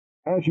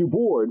As you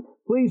board,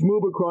 please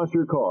move across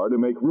your car to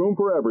make room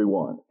for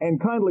everyone,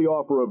 and kindly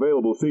offer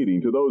available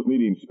seating to those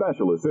needing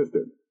special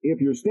assistance.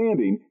 If you're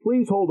standing,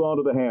 please hold on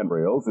to the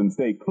handrails and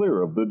stay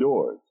clear of the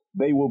doors.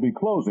 They will be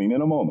closing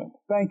in a moment.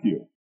 Thank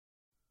you.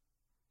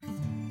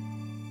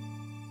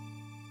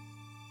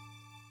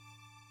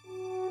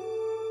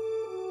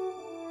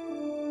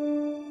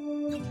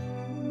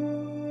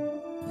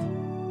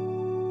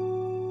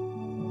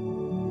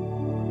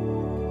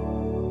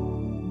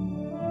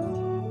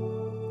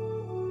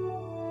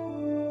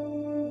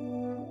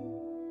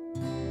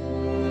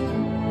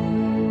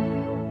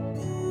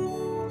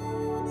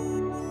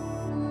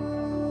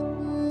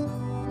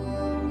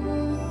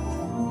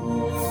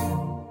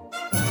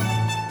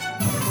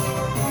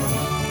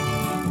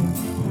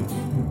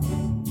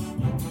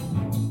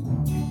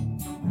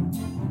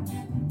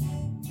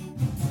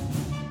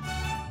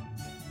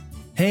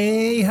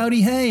 Hey,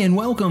 howdy, hey, and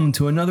welcome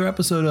to another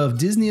episode of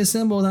Disney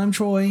Assembled. I'm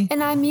Troy.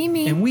 And I'm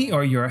Mimi. And we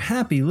are your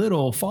happy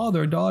little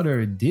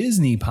father-daughter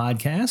Disney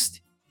podcast,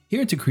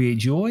 here to create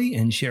joy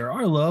and share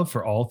our love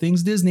for all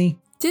things Disney.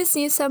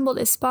 Disney Assembled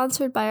is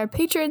sponsored by our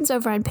patrons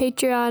over on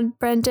Patreon,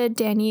 Brenda,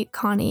 Danny,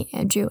 Connie,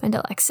 Andrew, and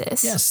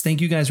Alexis. Yes,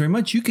 thank you guys very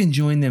much. You can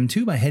join them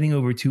too by heading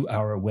over to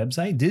our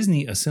website,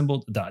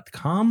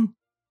 DisneyAssembled.com,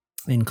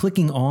 and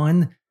clicking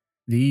on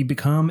the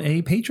Become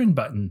a Patron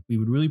button. We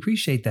would really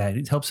appreciate that.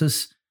 It helps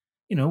us,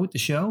 with the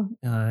show.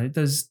 It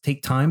does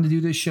take time to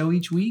do this show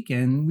each week,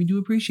 and we do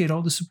appreciate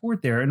all the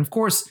support there. And of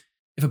course,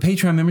 if a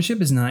Patreon membership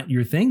is not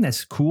your thing,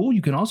 that's cool.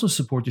 You can also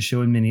support the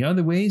show in many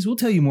other ways. We'll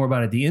tell you more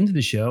about it at the end of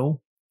the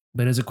show.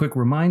 But as a quick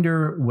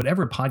reminder,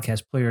 whatever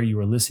podcast player you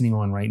are listening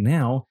on right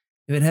now,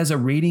 if it has a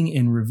rating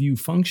and review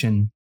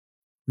function,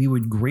 we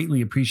would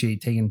greatly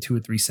appreciate taking 2 or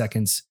 3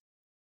 seconds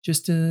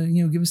just to,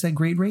 give us that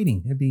great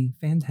rating. That'd be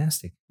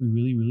fantastic. We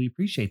really, really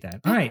appreciate that.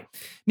 All right,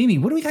 Mimi,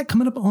 what do we got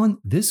coming up on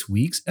this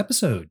week's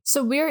episode?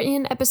 So we're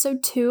in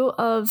episode 2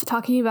 of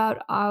talking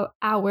about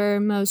our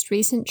most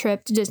recent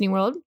trip to Disney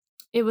World.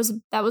 That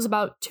was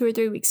about 2 or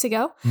 3 weeks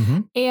ago. Mm-hmm.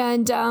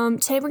 And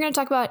today we're going to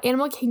talk about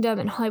Animal Kingdom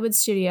and Hollywood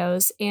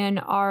Studios and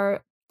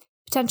our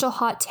potential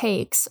hot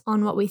takes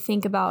on what we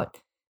think about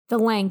the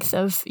length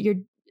of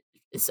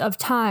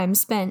time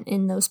spent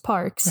in those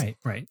parks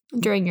right.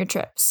 during your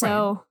trip.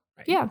 So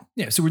Yeah.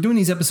 So we're doing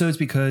these episodes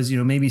because,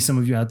 maybe some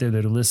of you out there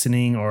that are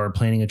listening are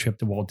planning a trip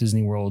to Walt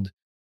Disney World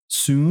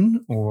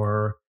soon,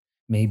 or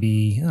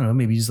maybe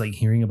just like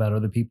hearing about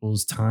other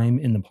people's time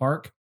in the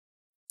park.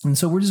 And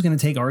so we're just going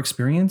to take our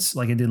experience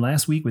like I did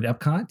last week with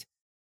Epcot,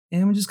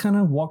 and we just kind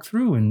of walk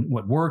through and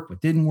what worked,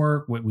 what didn't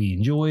work, what we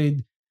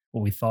enjoyed,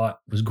 what we thought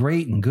was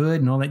great and good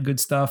and all that good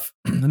stuff.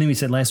 I think we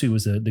said last week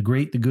was the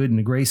great, the good, and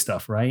the gray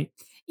stuff, right?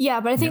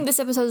 Yeah, but I think this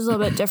episode is a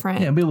little bit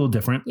different. Yeah, it'll be a little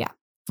different. Yeah.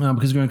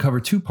 Because we're going to cover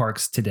 2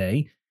 parks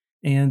today.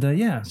 And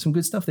some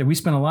good stuff there. We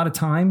spent a lot of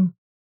time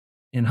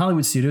in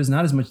Hollywood Studios,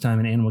 not as much time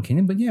in Animal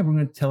Kingdom, but we're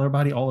going to tell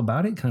everybody all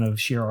about it, kind of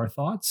share our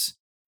thoughts,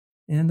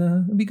 and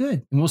it'll be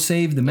good. And we'll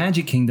save the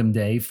Magic Kingdom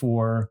day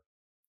for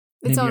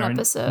its own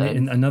episode.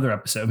 Another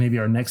episode, maybe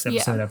our next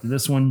episode after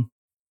this one.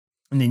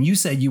 And then you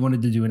said you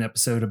wanted to do an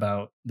episode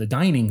about the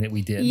dining that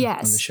we did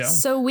on the show.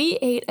 So we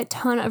ate a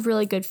ton of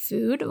really good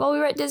food while we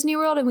were at Disney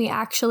World, and we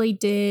actually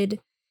did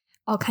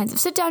all kinds of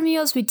sit-down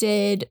meals. We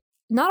did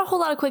not a whole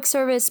lot of quick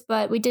service,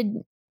 but we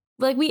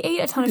ate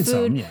a ton of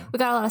food. We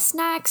got a lot of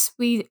snacks.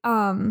 We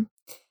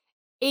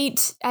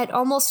ate at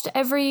almost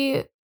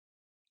every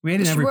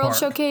World park.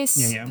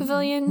 Showcase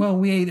pavilion. Well,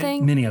 we ate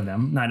at many of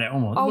them, not at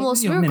almost.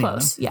 Almost, we were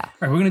close. Yeah. All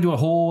right, we're going to do a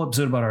whole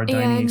episode about our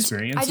dining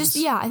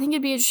experiences. I think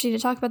it'd be interesting to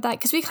talk about that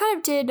because we kind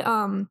of did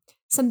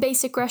some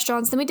basic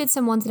restaurants. Then we did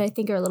some ones that I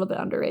think are a little bit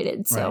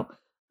underrated. So,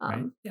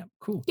 right. Yeah,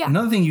 cool. Yeah.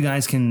 Another thing you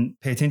guys can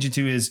pay attention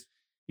to is,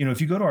 if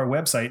you go to our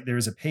website,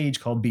 there's a page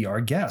called Be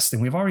Our Guest.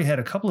 And we've already had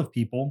a couple of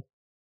people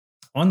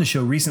on the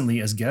show recently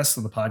as guests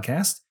on the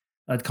podcast.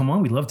 Come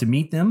on, we'd love to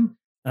meet them.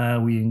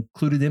 We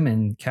included them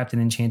in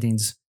Captain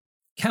Enchanting's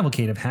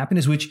Cavalcade of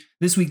Happiness, which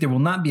this week there will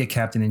not be a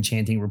Captain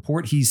Enchanting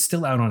report. He's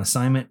still out on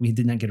assignment. We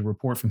did not get a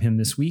report from him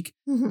this week.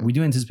 Mm-hmm. We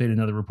do anticipate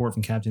another report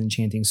from Captain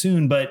Enchanting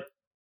soon, but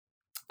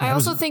I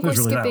also think we're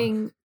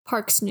skipping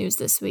Parks News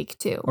this week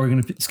too. Are we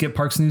going to skip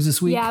Parks News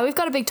this week? Yeah, we've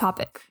got a big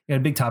topic. We got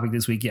a big topic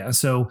this week, yeah.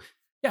 So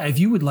if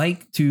you would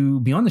like to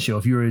be on the show,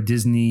 if you're a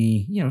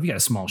Disney, if you got a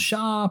small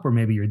shop, or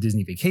maybe you're a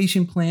Disney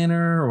vacation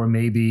planner, or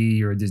maybe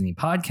you're a Disney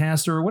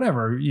podcaster or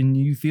whatever, and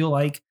you feel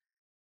like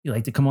you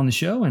like to come on the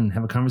show and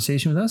have a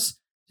conversation with us,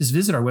 just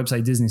visit our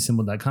website,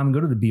 DisneyAssembled.com, and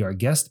go to the Be Our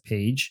Guest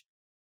page.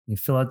 You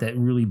fill out that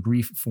really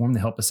brief form to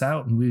help us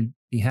out, and we'd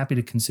be happy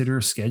to consider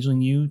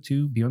scheduling you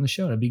to be on the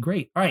show. That'd be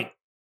great. All right.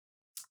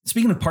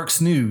 Speaking of Parks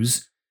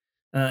News,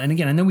 and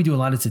again, I know we do a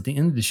lot of it at the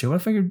end of the show. I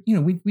figured,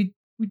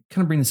 we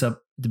kind of bring this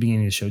up at the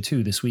beginning of the show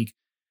too this week.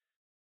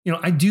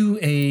 I do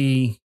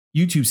a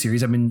YouTube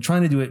series. I've been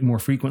trying to do it more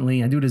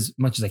frequently. I do it as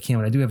much as I can,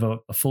 but I do have a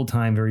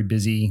full-time, very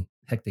busy,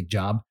 hectic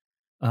job.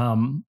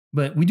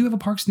 But we do have a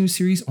Parks News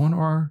series on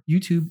our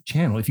YouTube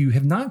channel. If you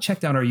have not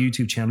checked out our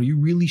YouTube channel, you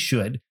really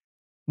should.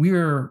 We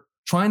are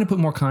trying to put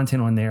more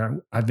content on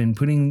there. I've been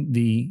putting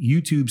the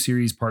YouTube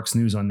series Parks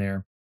News on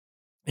there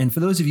And for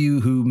those of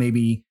you who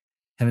maybe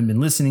haven't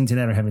been listening to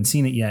that or haven't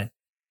seen it yet,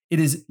 it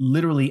is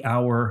literally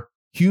our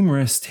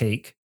humorous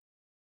take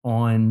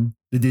on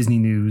the Disney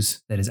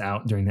news that is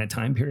out during that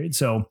time period.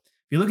 So if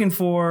you're looking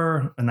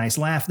for a nice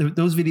laugh,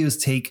 those videos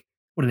take,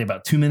 what are they,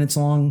 about 2 minutes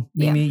long,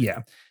 Mimi?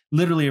 Yeah.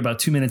 Literally about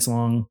 2 minutes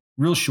long,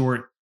 real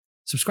short.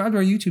 Subscribe to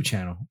our YouTube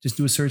channel. Just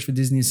do a search for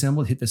Disney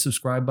Assembled, hit the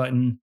subscribe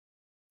button.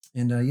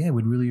 And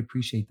we'd really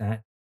appreciate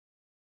that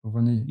over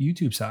on the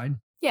YouTube side.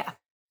 Yeah.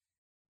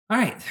 All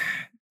right.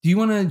 Do you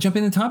want to jump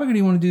in the topic or do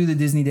you want to do the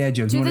Disney dad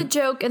joke? Do the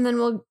joke and then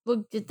we'll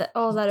get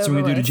all that over. So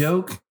we're going to do the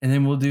joke and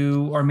then we'll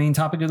do our main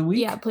topic of the week?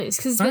 Yeah, please.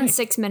 Because it's been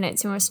 6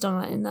 minutes and we're still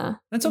not in the,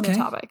 That's okay. In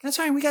the topic. That's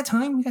all right. We got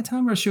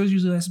time. Our shows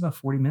usually last about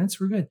 40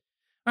 minutes. We're good.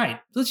 All right.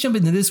 Let's jump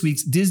into this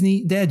week's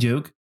Disney dad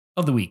joke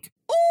of the week.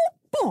 Oh,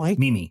 boy.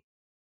 Mimi.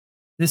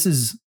 This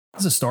is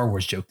a Star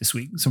Wars joke this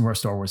week. Some of our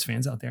Star Wars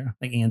fans out there,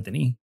 like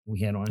Anthony, we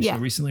had on a show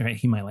recently, right?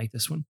 He might like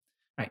this one.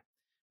 All right.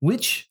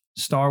 Which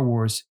Star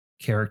Wars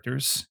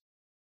characters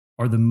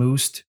are the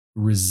most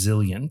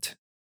resilient?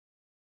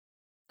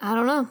 I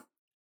don't know.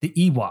 The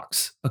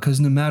Ewoks, because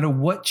no matter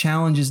what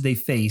challenges they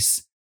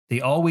face,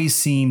 they always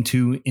seem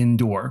to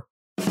endure.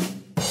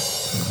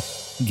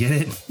 Get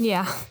it?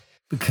 Yeah.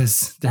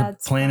 Because their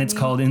planet's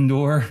called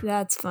Endor.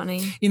 That's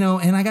funny.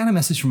 And I got a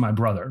message from my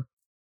brother,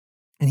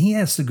 and he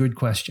asked a good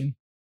question.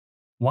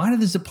 Why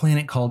does a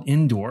planet called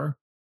Endor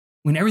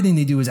when everything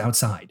they do is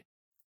outside?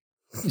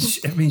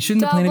 I mean,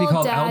 shouldn't the planet be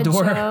called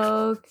outdoor?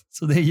 Joke.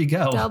 So there you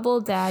go.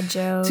 Double dad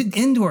joke.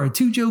 Indoor,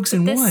 2 jokes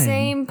in one. The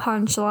same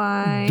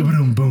punchline.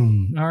 Boom,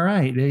 boom. All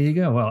right, there you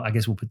go. Well, I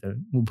guess we'll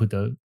put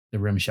the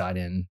rim shot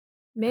in.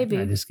 Maybe.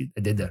 I did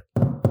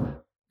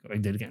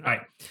it again. All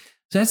right.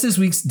 So that's this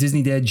week's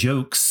Disney Dad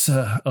Jokes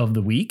of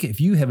the week. If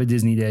you have a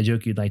Disney Dad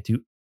joke you'd like to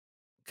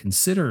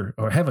consider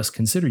or have us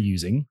consider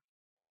using,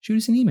 shoot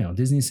us an email,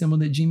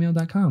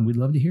 disneyassembled@gmail.com. We'd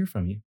love to hear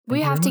from you. We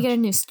have to get a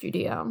new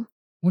studio.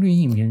 What do you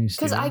mean we get a new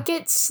studio? Because I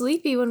get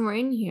sleepy when we're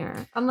in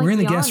here. We're in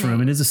the guest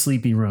room. It is a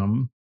sleepy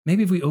room.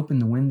 Maybe if we open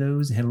the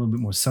windows and had a little bit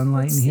more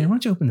sunlight in here. Why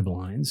don't you open the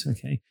blinds?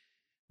 Okay.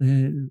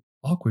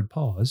 Awkward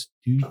pause.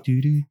 All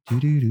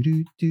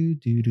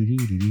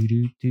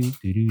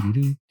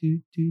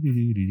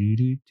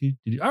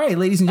right,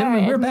 ladies and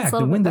gentlemen, we're back.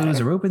 The windows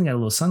are open. Got a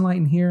little sunlight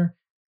in here.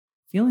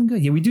 Feeling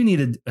good. Yeah, we do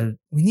need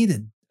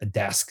a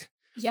desk.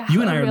 Yeah,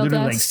 you and I are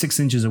literally like 6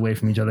 inches away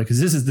from each other because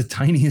this is the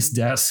tiniest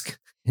desk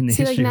in the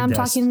history of now I'm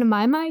desks. talking into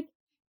my mic.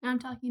 Now I'm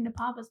talking into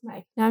Papa's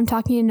mic. Now I'm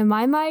talking into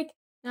my mic.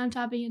 Now I'm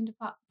talking into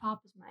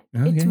Papa's mic.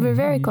 Okay. We're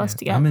very close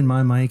together. I'm in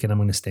my mic and I'm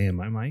going to stay in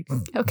my mic.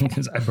 Okay.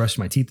 Because I brushed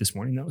my teeth this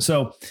morning though.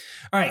 So,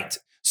 all right.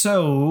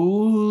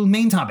 So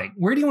main topic.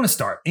 Where do you want to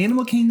start?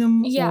 Animal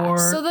Kingdom or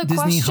so the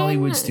Disney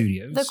Hollywood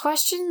Studios? The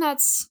question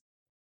that's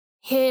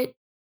hit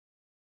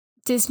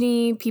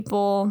Disney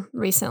people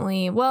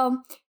recently,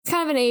 well, it's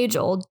kind of an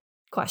age-old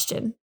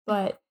question,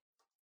 but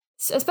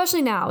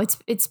especially now,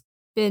 it's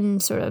been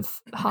sort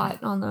of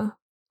hot on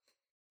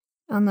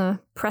the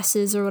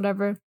presses or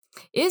whatever.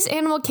 Is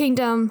Animal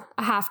Kingdom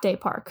a half-day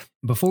park?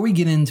 Before we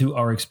get into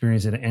our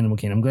experience at Animal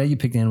Kingdom, I'm glad you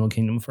picked Animal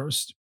Kingdom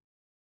first.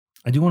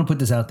 I do want to put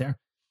this out there.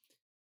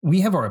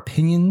 We have our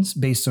opinions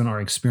based on our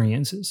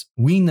experiences.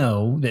 We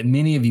know that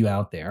many of you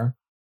out there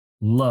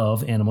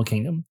love Animal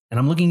Kingdom. And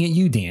I'm looking at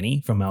you,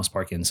 Danny, from Mouse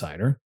Park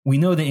Insider. We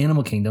know that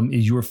Animal Kingdom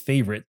is your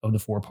favorite of the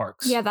 4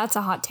 parks. Yeah, that's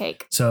a hot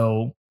take.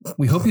 So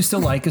we hope you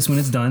still like us when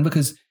it's done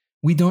because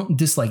we don't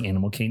dislike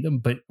Animal Kingdom,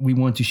 but we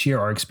want to share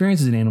our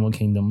experiences in Animal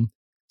Kingdom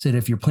so that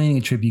if you're planning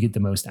a trip, you get the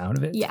most out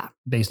of it. Yeah.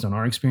 Based on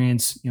our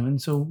experience,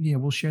 and so,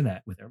 we'll share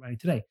that with everybody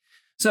today.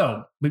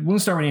 So we'll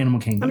start with Animal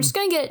Kingdom. I'm just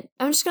going to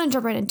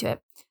jump right into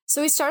it.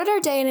 So we started our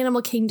day in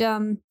Animal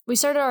Kingdom. We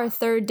started our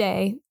 3rd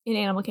day in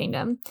Animal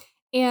Kingdom.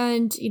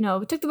 And,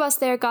 we took the bus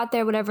there, got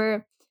there,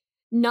 whatever.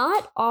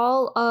 Not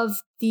all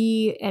of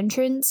the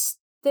entrance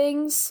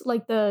things,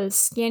 like the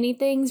scanny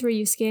things where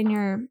you scan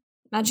your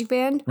Magic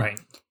Band, right,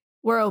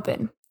 were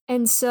open.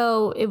 And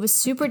so it was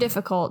super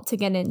difficult to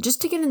get in,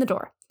 just to get in the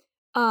door.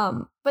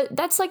 But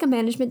that's like a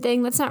management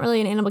thing. That's not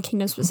really an Animal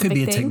Kingdom specific thing.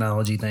 It could be a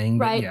technology thing,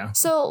 right? But yeah.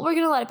 So we're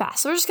going to let it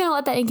pass. So we're just going to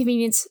let that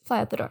inconvenience fly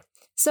out the door.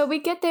 So we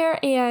get there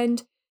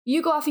and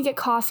you go off and get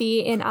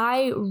coffee and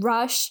I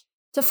rush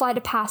to Flight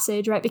of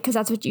Passage, right? Because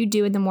that's what you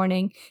do in the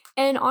morning.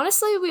 And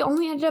honestly, we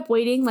only ended up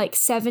waiting like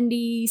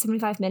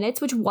 75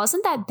 minutes, which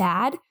wasn't that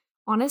bad,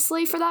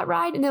 honestly, for that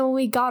ride. And then when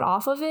we got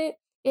off of it,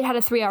 it had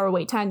a 3-hour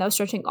wait time that was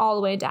stretching all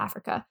the way into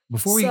Africa.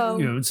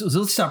 So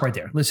let's stop right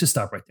there. Let's just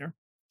stop right there.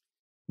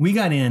 We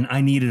got in.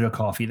 I needed a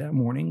coffee that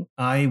morning.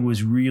 I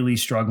was really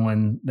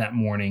struggling that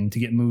morning to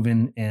get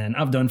moving. And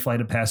I've done Flight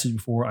of Passage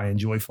before. I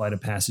enjoy Flight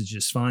of Passage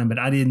just fine, but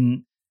I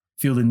didn't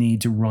feel the need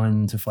to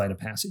run to Flight of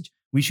Passage.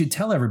 We should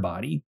tell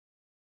everybody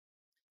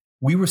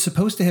we were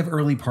supposed to have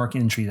early park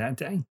entry that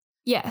day.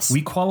 Yes.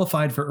 We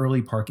qualified for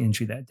early park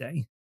entry that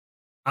day.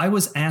 I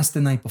was asked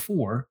the night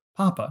before,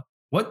 Papa,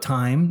 what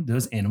time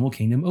does Animal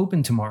Kingdom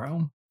open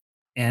tomorrow?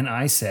 And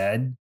I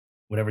said,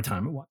 whatever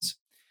time it was.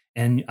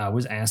 And I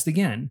was asked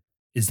again,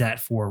 is that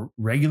for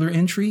regular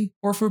entry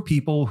or for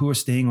people who are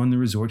staying on the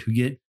resort who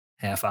get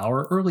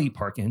half-hour early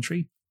park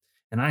entry?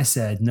 And I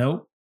said,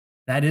 nope,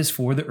 that is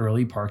for the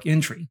early park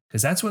entry,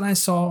 because that's what I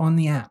saw on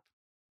the app.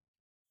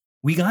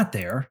 We got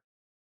there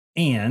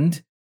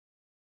and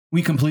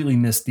we completely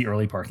missed the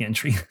early park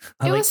entry.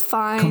 It was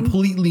fine.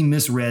 Completely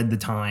misread the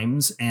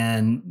times,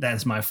 and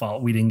that's my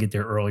fault. We didn't get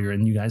there earlier,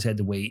 and you guys had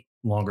to wait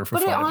longer for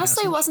Flight of Passage. But it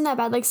honestly wasn't that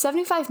bad. Like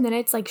 75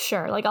 minutes, like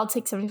sure, like I'll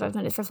take 75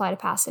 minutes for Flight of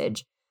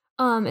Passage.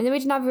 And then we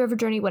did Na'vi River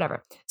Journey,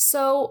 whatever.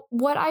 So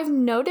what I've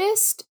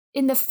noticed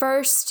in the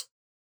first,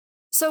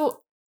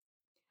 so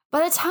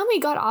by the time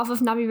we got off of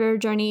Na'vi River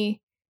Journey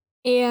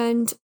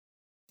and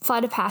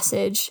Flight of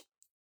Passage,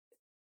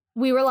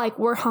 we were like,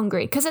 we're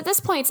hungry. Because at this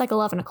point, it's like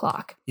 11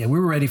 o'clock. Yeah, we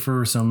were ready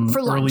for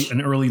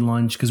an early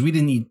lunch because we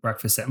didn't eat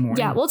breakfast that morning.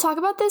 Yeah, we'll talk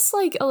about this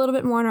like a little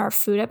bit more in our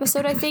food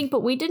episode, I think.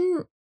 But we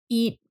didn't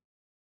eat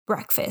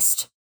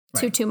breakfast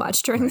too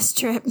much during this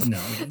trip. No.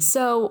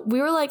 So we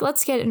were like,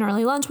 let's get an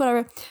early lunch,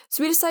 whatever.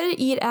 So we decided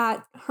to eat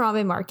at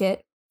Harambe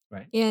Market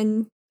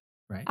in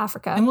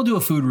Africa. And we'll do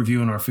a food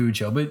review in our food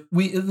show. But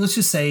let's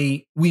just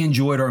say we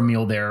enjoyed our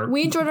meal there.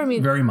 We enjoyed our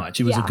meal very much.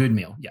 It was a good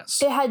meal.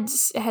 Yes. It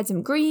had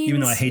some greens.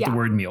 Even though I hate the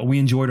word meal, we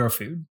enjoyed our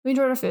food.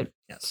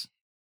 Yes.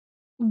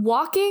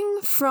 Walking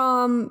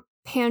from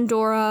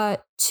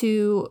Pandora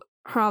to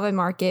Harambe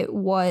Market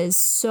was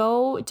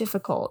so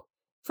difficult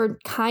for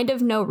kind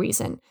of no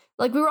reason.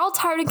 Like, we were all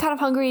tired and kind of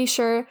hungry,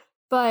 sure,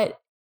 but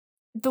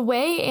the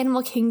way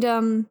Animal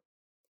Kingdom,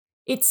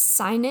 its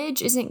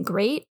signage isn't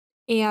great,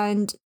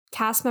 and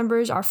cast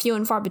members are few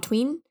and far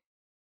between,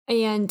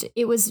 and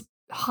it was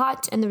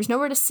hot, and there was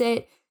nowhere to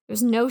sit, there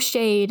was no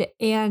shade,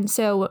 and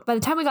so by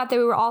the time we got there,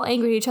 we were all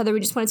angry at each other,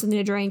 we just wanted something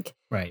to drink.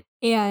 Right.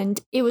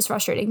 And it was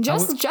frustrating.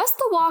 Just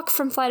the walk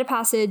from Flight of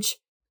Passage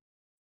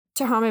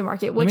to Harambe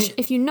Market, which,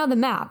 if you know the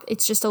map,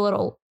 it's just a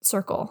little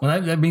circle.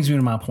 Well, that brings me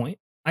to my point.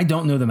 I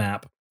don't know the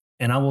map.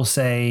 And I will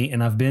say,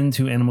 and I've been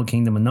to Animal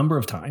Kingdom a number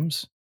of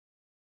times,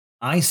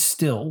 I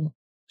still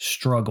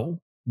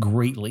struggle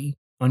greatly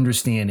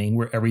understanding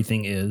where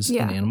everything is in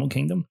Animal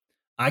Kingdom.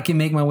 I can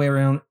make my way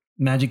around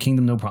Magic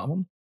Kingdom, no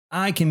problem.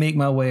 I can make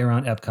my way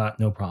around Epcot,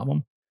 no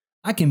problem.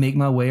 I can make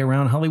my way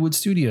around Hollywood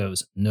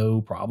Studios,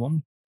 no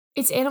problem.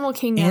 It's Animal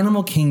Kingdom.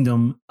 Animal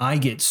Kingdom, I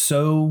get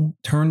so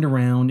turned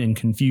around and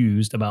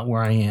confused about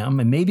where I am.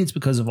 And maybe it's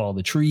because of all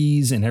the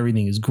trees and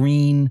everything is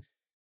green.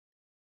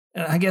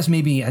 I guess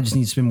maybe I just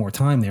need to spend more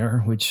time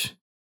there, which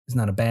is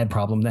not a bad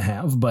problem to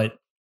have. But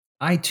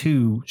I,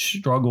 too,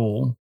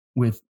 struggle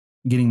with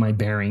getting my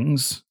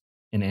bearings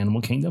in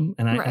Animal Kingdom.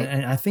 And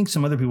I think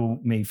some other people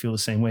may feel the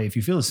same way. If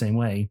you feel the same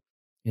way,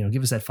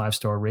 give us that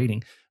 5-star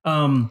rating.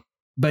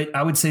 But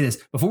I would say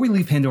this. Before we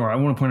leave Pandora, I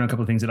want to point out a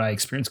couple of things that I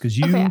experienced.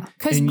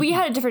 Because we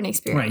had a different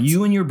experience. Right.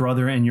 You and your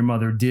brother and your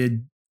mother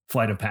did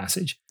Flight of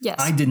Passage. Yes.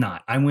 I did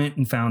not. I went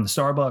and found the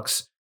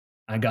Starbucks.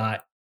 I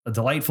got a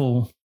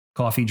delightful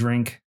coffee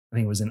drink. I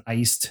think it was an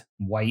iced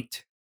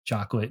white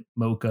chocolate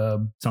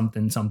mocha,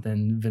 something,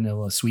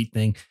 vanilla sweet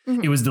thing.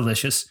 Mm-hmm. It was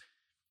delicious.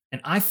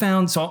 And I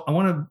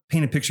want to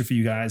paint a picture for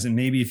you guys. And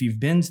maybe if you've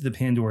been to the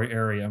Pandora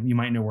area, you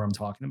might know where I'm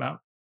talking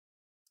about.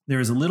 There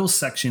is a little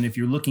section, if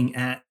you're looking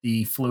at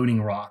the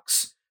floating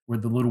rocks, where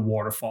the little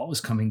waterfall is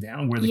coming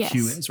down, where the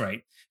queue is, right?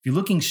 If you're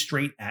looking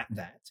straight at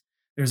that,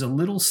 there's a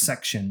little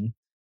section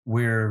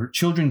where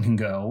children can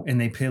go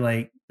and they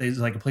play there's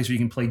like a place where you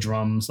can play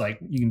drums, like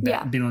you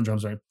can beat on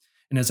drums, right?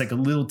 And there's like a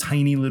little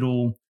tiny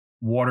little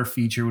water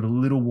feature with a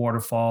little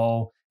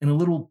waterfall and a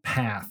little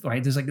path,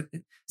 right? There's it's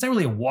not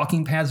really a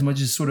walking path as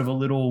much as sort of a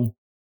little,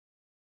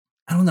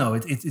 I don't know.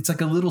 It's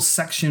like a little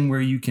section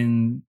where you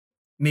can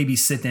maybe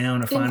sit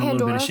down or find a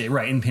little bit of shade,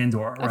 right? In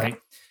Pandora, right?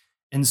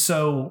 And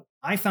so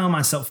I found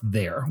myself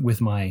there with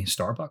my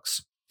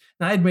Starbucks.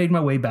 And I had made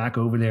my way back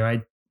over there.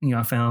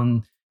 I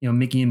found,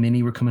 Mickey and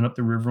Minnie were coming up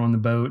the river on the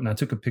boat, and I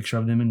took a picture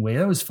of them and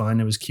that was fun.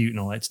 It was cute and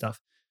all that stuff.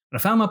 But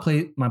I found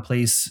my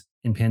place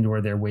in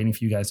Pandora there waiting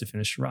for you guys to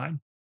finish the ride.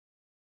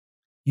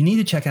 You need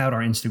to check out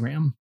our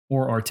Instagram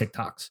or our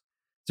TikToks.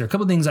 There are a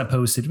couple of things I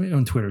posted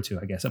on Twitter too.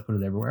 I guess I put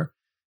it everywhere.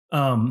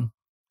 A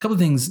couple of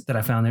things that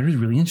I found that is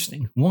really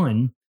interesting.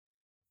 One,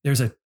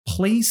 there's a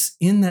place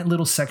in that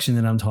little section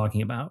that I'm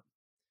talking about.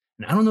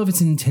 And I don't know if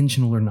it's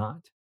intentional or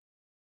not,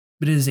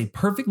 but it is a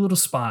perfect little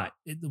spot.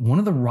 One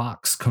of the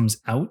rocks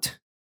comes out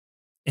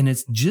and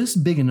it's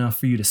just big enough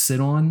for you to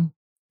sit on.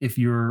 If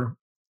you're,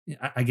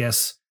 I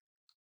guess,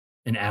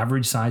 an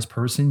average size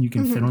person, you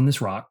can fit on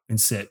this rock and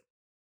sit.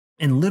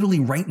 And literally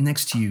right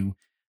next to you,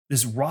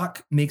 this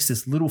rock makes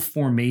this little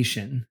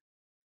formation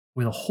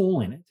with a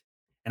hole in it.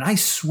 And I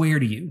swear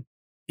to you,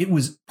 it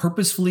was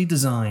purposefully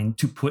designed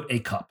to put a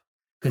cup,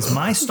 because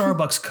my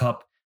Starbucks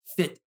cup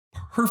fit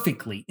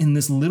perfectly in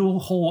this little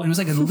hole. It was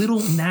like a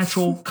little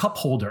natural cup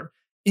holder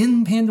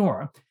in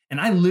Pandora.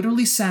 And I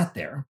literally sat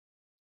there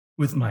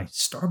with my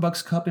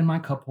Starbucks cup in my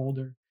cup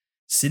holder,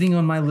 sitting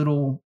on my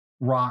little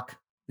rock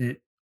that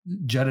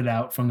jutted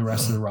out from the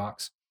rest of the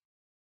rocks.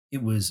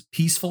 It was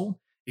peaceful.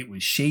 It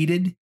was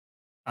shaded.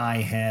 I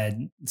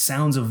had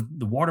sounds of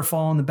the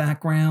waterfall in the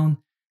background.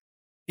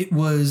 It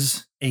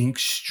was an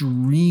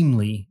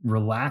extremely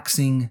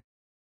relaxing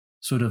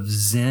sort of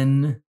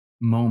Zen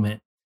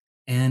moment.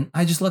 And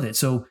I just loved it.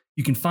 So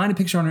you can find a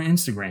picture on our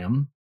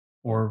Instagram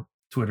or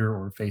Twitter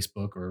or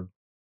Facebook or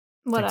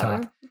whatever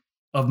TikTok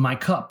of my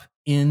cup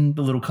in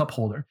the little cup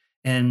holder.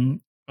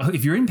 And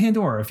if you're in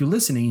Pandora, if you're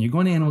listening and you're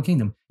going to Animal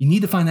Kingdom, you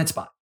need to find that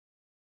spot.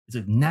 It's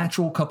a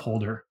natural cup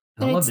holder.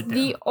 And I love it there.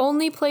 The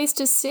only place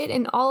to sit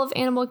in all of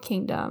Animal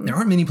Kingdom. There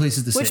aren't many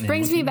places to sit. Which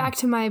brings me back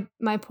to my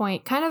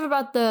point, kind of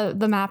about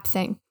the map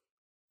thing.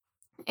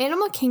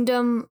 Animal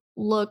Kingdom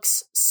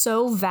looks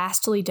so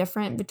vastly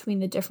different between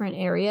the different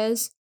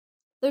areas.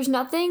 Since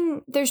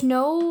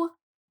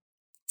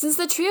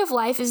the Tree of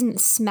Life isn't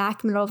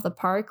smack middle of the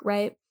park,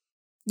 right?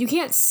 You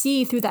can't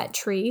see through that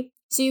tree.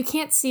 So you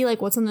can't see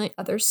like what's on the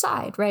other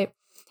side, right?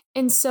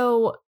 And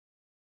so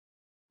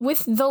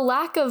with the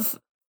lack of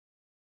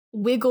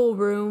wiggle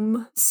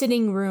room,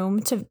 sitting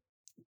room to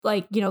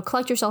like,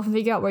 collect yourself and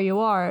figure out where you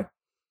are,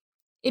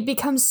 it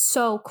becomes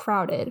so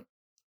crowded.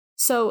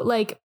 So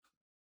like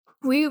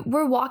we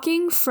were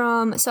walking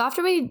so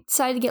after we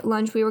decided to get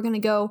lunch, we were going to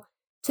go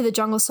to the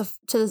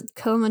to the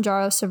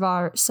Kilimanjaro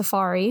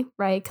Safari,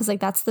 right? Because like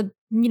that's the,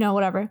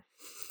 whatever.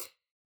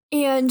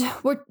 And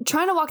we're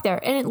trying to walk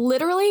there. And it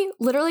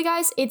literally,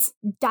 guys, it's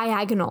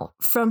diagonal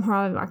from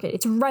Harambe Market.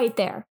 It's right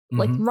there,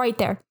 like right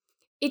there.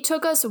 It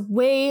took us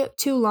way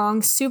too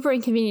long, super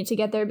inconvenient to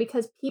get there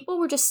because people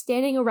were just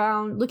standing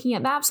around looking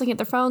at maps, looking at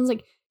their phones,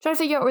 like trying to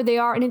figure out where they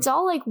are. And it's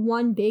all like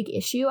one big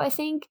issue, I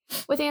think,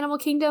 with Animal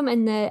Kingdom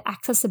and the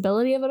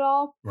accessibility of it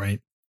all.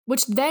 Right.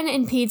 Which then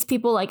impedes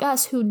people like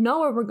us who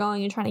know where we're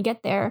going and trying to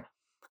get there.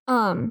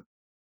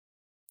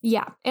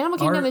 Yeah, Animal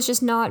Kingdom is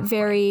just not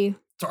very...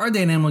 So our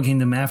day in Animal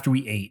Kingdom, after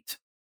we ate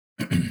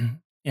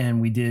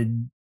and we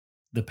did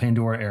the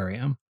Pandora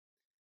area,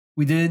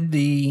 we did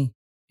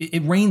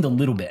it rained a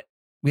little bit.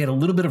 We had a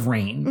little bit of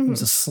rain. It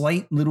was a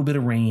slight little bit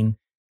of rain.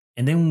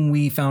 And then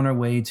we found our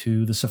way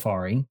to the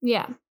safari.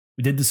 Yeah.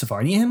 We did the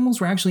safari. The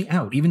animals were actually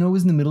out, even though it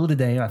was in the middle of the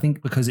day. I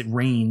think because it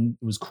rained,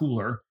 it was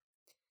cooler.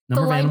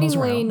 The lightning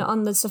lane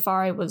on the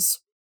safari was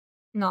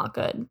not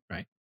good.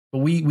 Right. But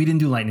we didn't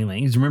do lightning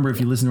lanes. Remember,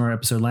 if you listened to our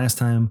episode last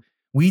time,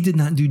 we did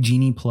not do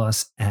Genie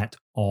Plus at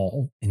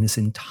all in this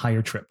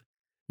entire trip.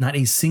 Not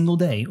a single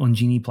day on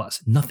Genie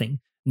Plus. Nothing.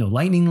 No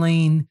lightning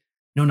lane.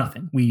 No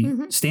nothing.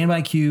 We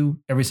standby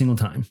queue every single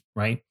time,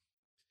 right?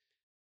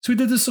 So we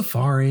did the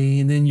safari,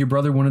 and then your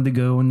brother wanted to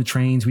go on the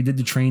trains. We did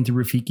the train to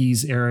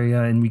Rafiki's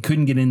area, and we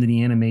couldn't get into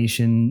the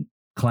animation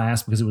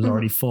class because it was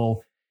already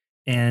full.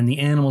 And the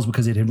animals,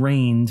 because it had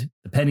rained,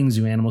 the petting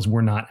zoo animals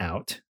were not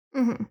out.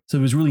 So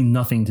there was really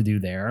nothing to do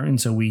there. And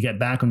so we got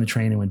back on the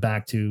train and went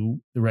back to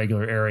the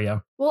regular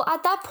area. Well,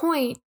 at that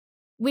point,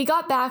 we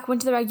got back,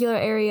 went to the regular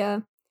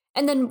area,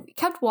 and then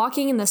kept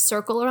walking in the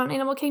circle around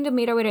Animal Kingdom,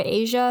 made our way to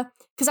Asia,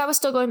 because I was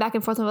still going back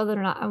and forth on whether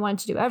or not I wanted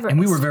to do Everest. And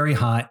we were very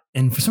hot.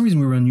 And for some reason,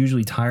 we were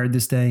unusually tired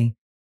this day.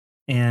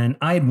 And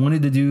I had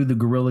wanted to do the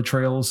Gorilla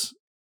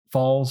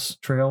Falls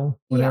Trail,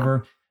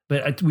 whatever. Yeah.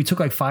 But we took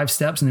like 5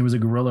 steps and there was a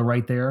gorilla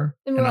right there.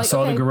 And I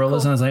saw the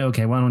gorillas and I was like,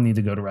 okay, well, I don't need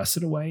to go the rest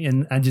of the way.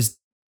 And I just,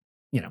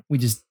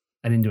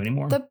 I didn't do it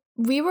anymore.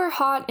 We were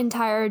hot and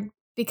tired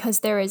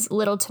because there is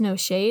little to no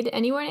shade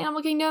anywhere in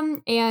Animal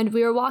Kingdom. And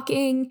we were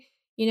walking,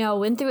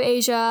 went through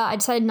Asia. I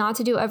decided not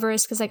to do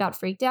Everest because I got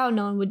freaked out.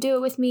 No one would do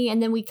it with me.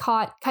 And then we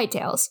caught Kite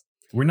Tails.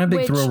 We're not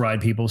big thrill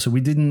ride people, so we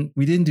didn't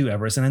do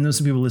Everest. And I know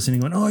some people listening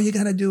going, oh, you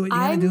got to do it. You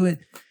got to do it.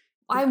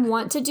 I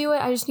want to do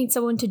it. I just need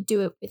someone to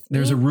do it with me.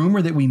 There's a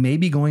rumor that we may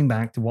be going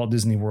back to Walt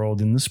Disney World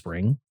in the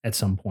spring at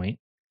some point.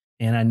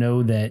 And I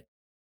know that,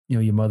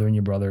 your mother and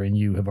your brother and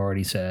you have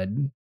already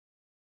said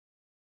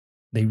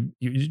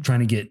you're trying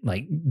to get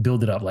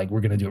build it up. Like,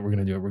 we're going to do it. We're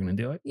going to do it. We're going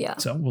to do it. Yeah.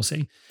 So we'll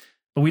see.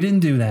 But we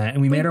didn't do that.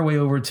 And we made our way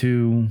over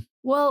to...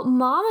 Well,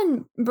 mom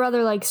and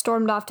brother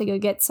stormed off to go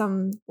get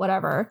some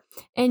whatever.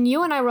 And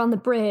you and I were on the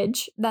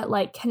bridge that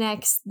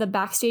connects the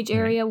backstage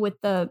area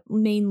with the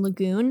main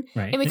lagoon.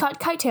 Right. And we caught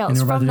Kite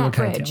Tails from that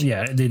bridge.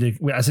 Yeah. They did.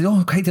 I said,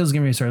 oh, Kite Tails is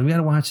going to be started. We got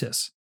to watch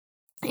this.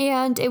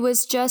 And it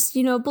was just,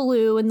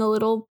 Baloo and the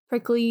little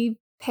prickly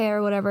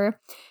pear, whatever.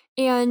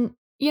 And,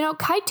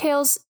 Kite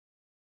Tails,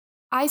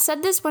 I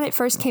said this when it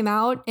first came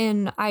out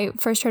and I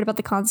first heard about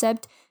the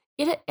concept.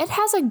 It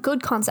has a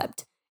good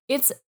concept.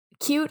 It's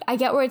cute. I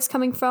get where it's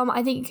coming from.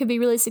 I think it could be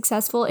really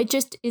successful. It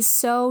just is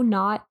so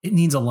not. It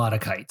needs a lot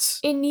of kites.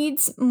 It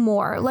needs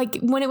more.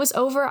 When it was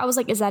over, I was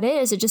like, is that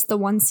it? Is it just the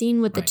one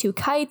scene with the 2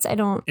 kites? I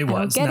don't get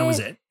it. That was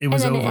it. It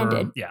was over. It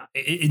ended. Yeah.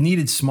 It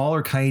needed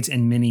smaller kites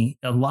and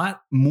a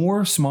lot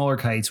more smaller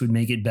kites would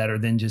make it better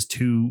than just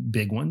 2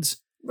 big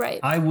ones.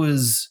 Right.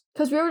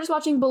 Because we were just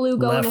watching Baloo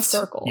go in a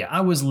circle. Yeah.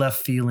 I was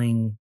left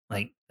feeling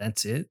like,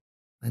 that's it.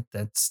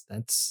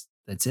 That's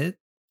it.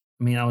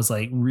 I mean, I was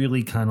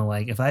really kind of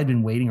if I had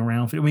been waiting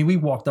around for it. I mean, we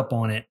walked up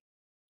on it,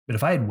 but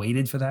if I had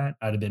waited for that,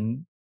 I'd have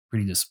been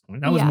pretty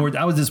disappointed.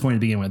 I was disappointed to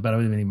begin with, but I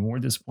would have been even more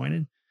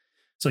disappointed.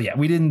 So yeah,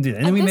 we didn't do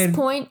that. And At this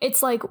point,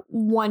 it's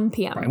 1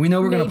 p.m. Right, we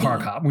know we're going to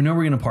park hop. We know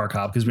we're going to park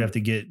hop because we have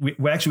to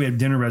we have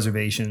dinner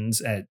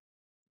reservations at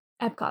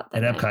Epcot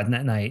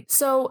that night.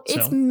 So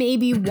it's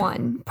maybe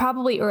 1,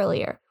 probably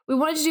earlier. We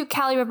wanted to do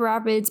Kali River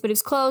Rapids, but it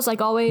was closed like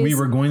always. We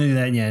were going to do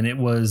that, and it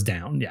was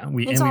down. Yeah,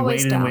 we waited and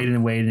waited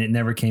and waited, and it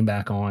never came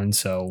back on.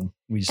 So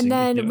we just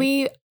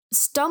we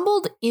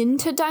stumbled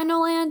into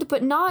Dinoland,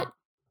 but not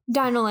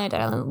Dinoland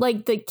Island,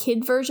 like the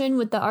kid version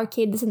with the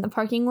arcade that's in the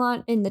parking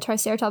lot in the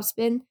Triceratops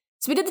spin.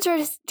 So we did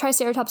the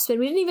Triceratops spin.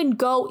 We didn't even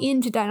go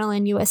into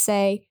Dinoland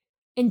USA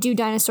and do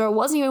Dinosaur. It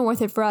wasn't even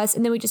worth it for us.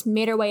 And then we just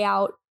made our way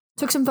out,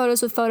 took some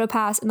photos with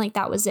PhotoPass, and like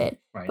that was it.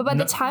 Right. But by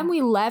the time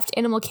we left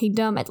Animal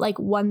Kingdom at like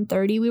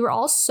 1:30, we were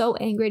all so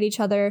angry at each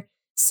other,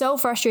 so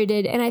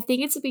frustrated. And I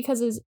think it's because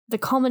of the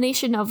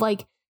culmination of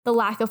like the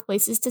lack of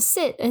places to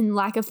sit and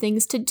lack of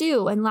things to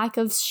do and lack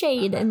of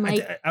shade. And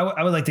like,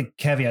 I would like to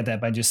caveat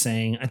that by just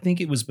saying, I think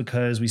it was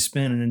because we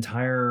spent an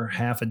entire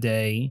half a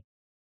day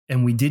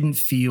and we didn't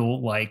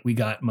feel like we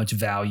got much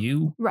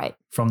value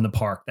from the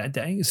park that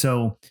day.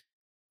 So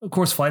of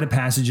course, Flight of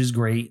Passage is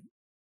great,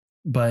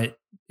 but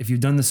if you've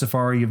done the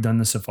safari, you've done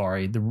the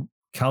safari. The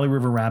Kali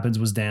River Rapids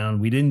was down.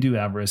 We didn't do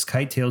Everest.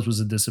 Kite Tails was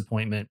a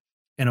disappointment.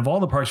 And of all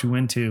the parks we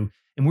went to,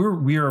 and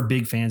we are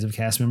big fans of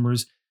cast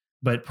members,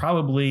 but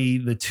probably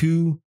the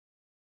two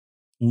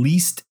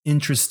least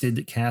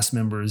interested cast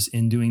members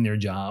in doing their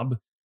job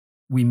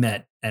we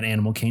met at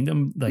Animal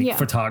Kingdom, like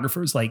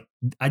photographers. Like,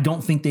 I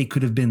don't think they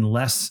could have been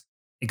less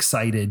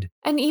excited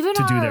and even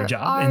to do their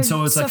job. And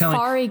so it's like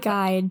safari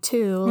guide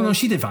too. No,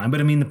 she did fine. But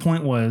I mean, the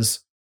point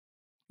was,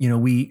 you know,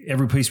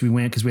 every place we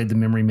went, because we had the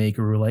memory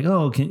maker, we were like,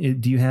 oh,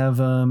 do you have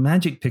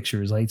magic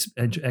pictures, like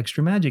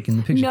extra magic in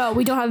the picture? No,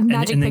 we don't have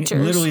magic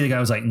pictures. Literally, the guy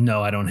was like,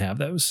 no, I don't have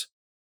those.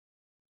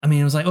 I mean,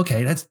 it was like,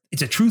 okay,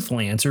 it's a truthful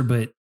answer,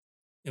 but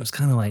it was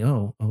kind of like,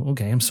 oh,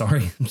 okay, I'm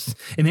sorry.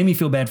 It made me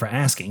feel bad for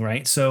asking,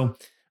 right? So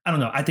I don't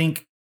know. I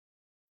think,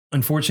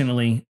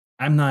 unfortunately,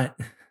 I'm not.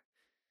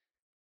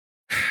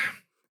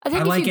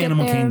 I like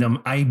Animal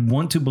Kingdom. I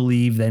want to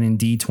believe that in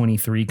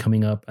D23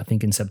 coming up, I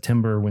think in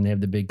September when they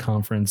have the big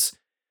conference,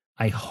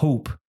 I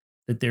hope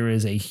that there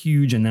is a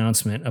huge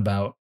announcement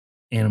about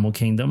Animal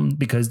Kingdom,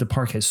 because the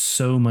park has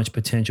so much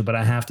potential. But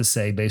I have to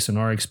say, based on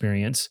our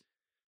experience,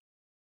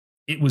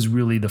 it was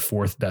really the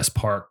fourth best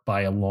park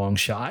by a long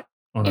shot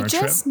on our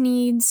trip. It just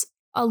needs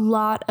a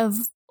lot of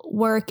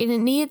work, and it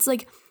needs,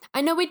 like,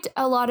 I know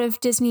a lot of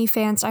Disney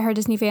fans, I heard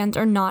Disney fans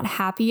are not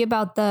happy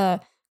about the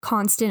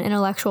constant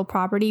intellectual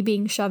property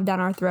being shoved down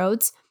our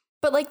throats.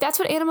 But like, that's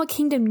what Animal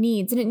Kingdom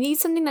needs. And it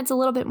needs something that's a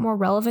little bit more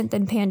relevant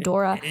than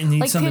Pandora. It needs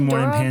like something more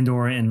than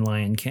Pandora and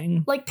Lion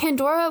King. Like,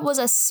 Pandora was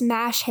a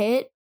smash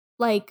hit.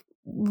 Like,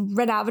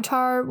 Red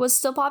Avatar was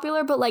still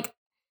popular, but like,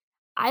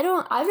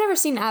 I've never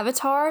seen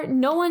Avatar.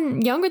 No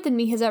one younger than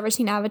me has ever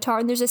seen Avatar.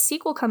 And there's a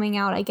sequel coming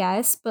out, I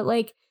guess. But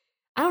like,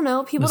 I don't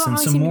know. People don't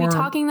really seem to be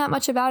talking that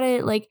much about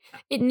it. Like,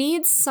 it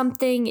needs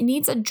something. It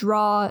needs a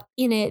draw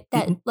in it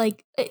that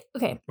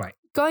okay. Right.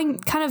 Going,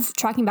 kind of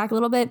tracking back a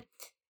little bit.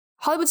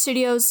 Hollywood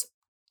Studios,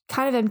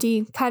 kind of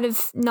empty, kind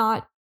of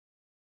not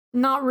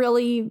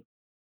really,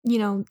 you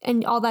know,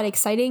 and all that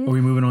exciting. Are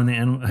we moving on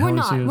to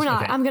Hollywood Studios? We're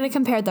not. Okay. I'm going to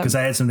compare them. Because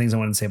I had some things I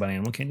wanted to say about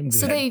Animal Kingdom.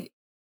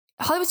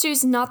 Hollywood Studios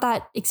is not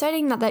that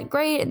exciting, not that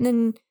great. And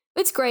then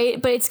it's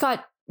great, but it's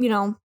got, you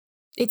know,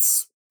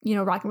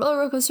 Rock and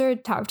Roller Coaster,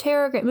 Tower of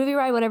Terror, great movie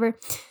ride, whatever.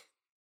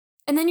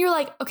 And then you're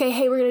like, okay,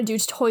 hey, we're going to do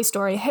Toy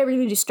Story. Hey, we're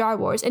going to do Star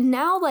Wars. And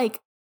now,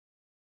 like,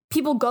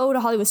 people go to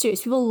Hollywood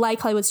Studios. People like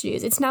Hollywood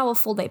Studios. It's now a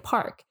full day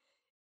park.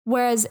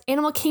 Whereas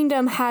Animal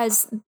Kingdom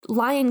has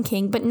Lion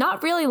King, but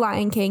not really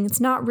Lion King. It's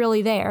not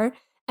really there.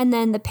 And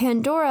then the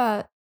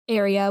Pandora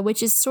area,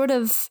 which is sort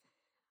of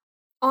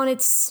on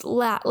its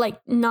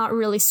like not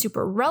really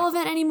super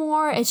relevant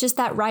anymore. It's just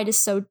that ride is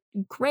so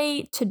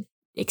great to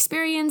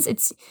experience.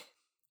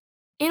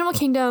 Animal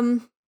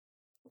Kingdom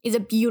is a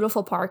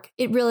beautiful park.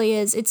 It really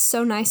is. It's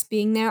so nice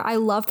being there. I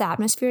love the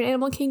atmosphere in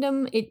Animal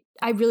Kingdom.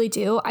 I really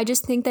do. I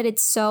just think that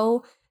it's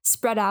so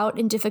spread out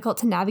and difficult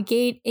to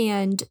navigate.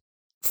 And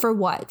for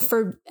what?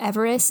 For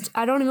Everest?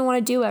 I don't even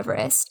want to do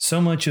Everest. So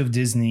much of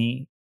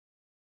Disney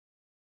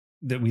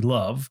that we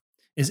love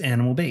is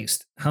animal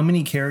based. How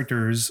many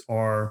characters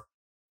are,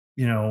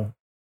 you know,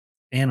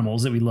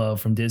 animals that we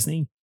love from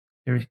Disney?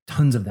 There are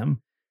tons of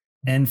them.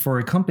 And for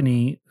a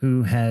company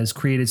who has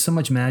created so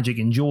much magic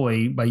and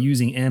joy by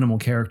using animal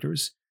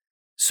characters,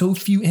 so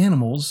few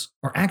animals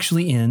are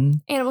actually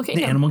in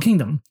the Animal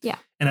Kingdom. Yeah.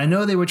 And I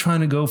know they were trying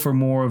to go for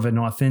more of an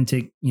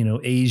authentic, you know,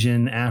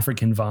 Asian,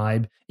 African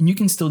vibe, and you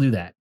can still do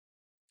that.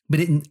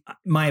 But in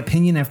my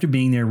opinion, after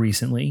being there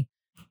recently,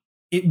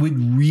 it would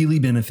really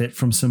benefit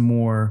from some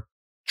more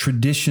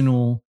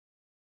traditional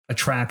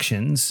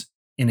attractions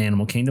in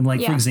Animal Kingdom.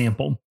 Like, for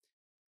example,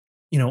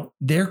 you know,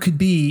 there could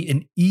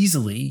be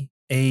easily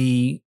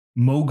a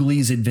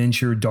Mowgli's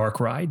Adventure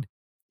dark ride.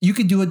 You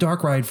could do a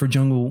dark ride for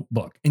Jungle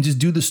Book and just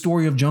do the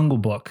story of Jungle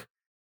Book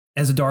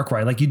as a dark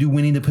ride, like you do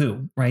Winnie the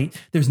Pooh, right?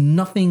 There's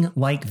nothing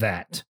like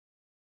that.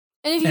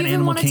 And if you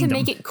even wanted to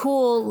make it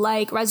cool,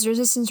 like Rise of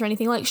Resistance or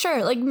anything, like,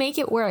 sure, like, make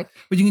it work.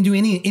 But you can do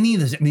any of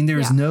this. I mean, there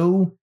is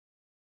no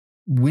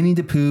Winnie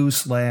the Pooh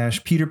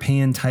 / Peter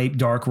Pan type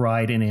dark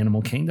ride in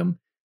Animal Kingdom,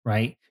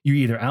 right? You're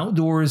either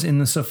outdoors in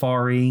the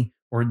safari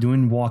or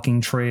doing walking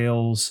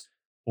trails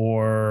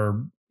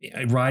or,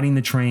 riding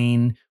the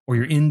train, or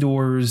you're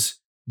indoors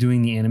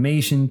doing the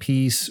animation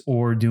piece,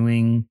 or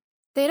doing.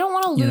 They don't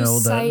want to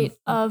lose sight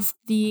of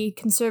the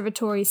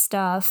conservatory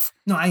stuff.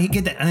 No, I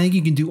get that. I think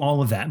you can do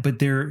all of that,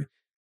 but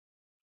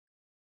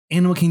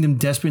Animal Kingdom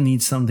desperately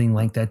needs something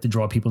like that to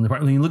draw people in the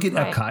park. When you look at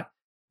Epcot,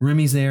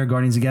 Remy's there,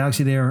 Guardians of the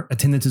Galaxy there,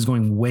 attendance is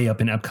going way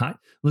up in Epcot.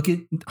 Look at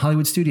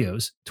Hollywood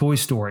Studios, Toy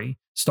Story,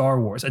 Star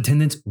Wars,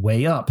 attendance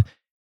way up.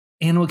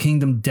 Animal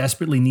Kingdom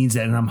desperately needs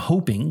that, and I'm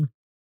hoping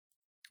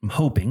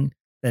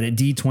that at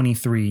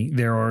D23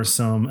 there are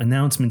some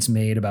announcements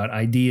made about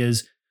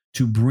ideas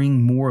to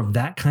bring more of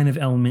that kind of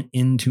element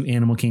into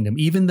Animal Kingdom,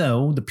 even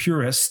though the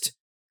purists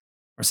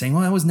are saying,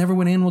 well, that was never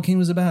what Animal Kingdom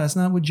was about. That's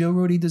not what Joe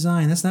Rohde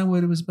designed. That's not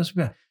what it was supposed to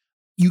be about.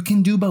 You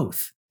can do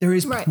both. There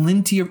is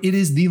plenty of, it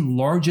is the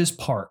largest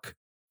park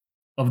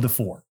of the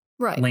four,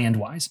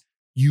 land-wise.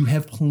 You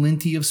have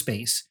plenty of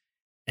space.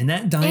 And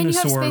that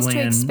dinosaur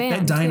land,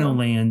 that Dino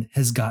Land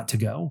has got to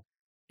go.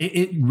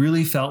 It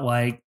really felt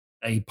like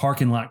a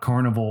parking lot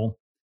carnival,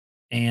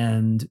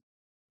 and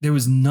there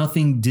was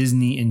nothing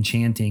Disney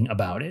enchanting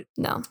about it.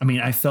 No. I mean,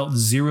 I felt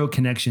zero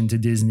connection to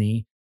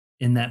Disney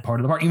in that part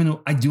of the park, even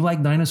though I do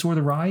like Dinosaur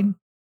the ride.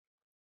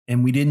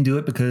 And we didn't do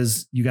it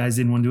because you guys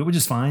didn't want to do it, which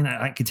is fine.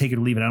 I could take it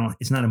or leave it.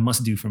 It's not a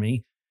must do for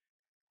me.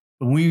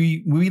 But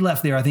when we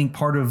left there, I think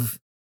part of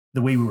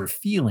the way we were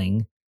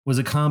feeling was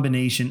a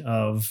combination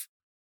of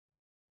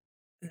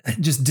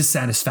just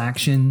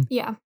dissatisfaction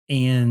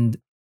and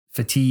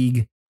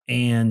fatigue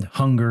and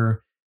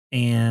hunger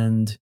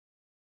and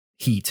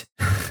heat.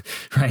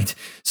 Right.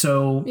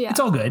 So it's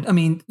all good. I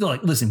mean,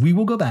 like, listen, we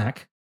will go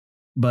back,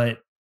 but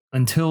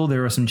until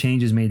there are some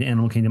changes made to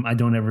Animal Kingdom, I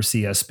don't ever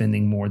see us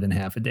spending more than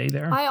half a day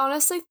there. I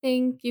honestly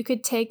think you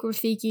could take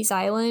Rafiki's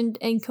Island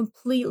and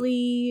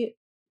complete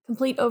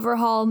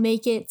overhaul,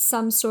 make it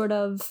some sort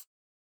of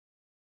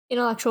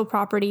intellectual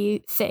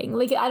property thing.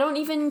 Like, I don't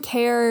even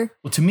care.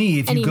 Well, to me,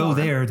 if you go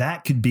there,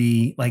 that could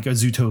be like a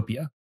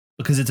Zootopia,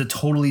 because it's a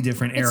totally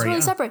different area. It's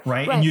really separate.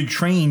 Right? And you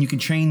can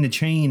train the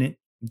chain.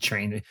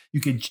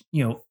 You could,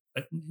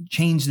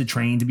 change the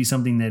train to be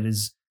something that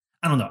is,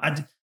 I don't know.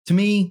 To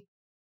me,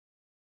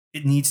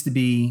 it needs to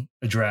be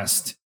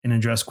addressed and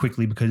addressed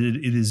quickly, because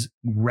it is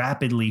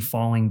rapidly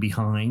falling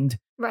behind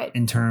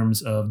in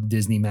terms of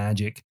Disney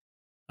magic.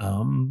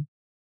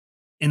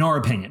 In our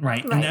opinion,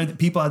 right? And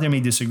people out there may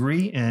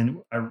disagree,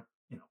 and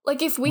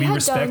if we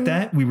respect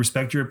that. We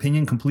respect your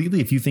opinion completely.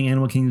 If you think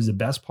Animal Kingdom is the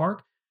best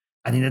park,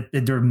 I think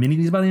that there are many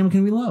things about Animal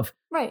Kingdom we love.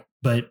 Right.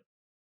 But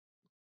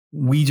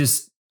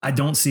I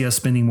don't see us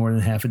spending more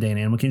than half a day in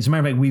Animal Kingdom. As a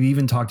matter of fact, we've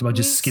even talked about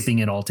just skipping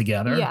it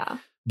altogether. Yeah.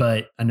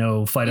 But I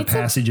know Flight of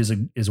Passage is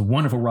a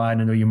wonderful ride.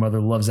 I know your mother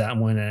loves that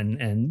one,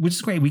 and which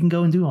is great. We can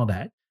go and do all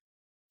that.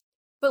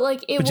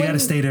 But you got to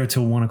stay there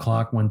till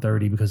 1:00,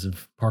 1:30 because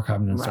of park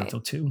hopping doesn't start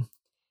till 2.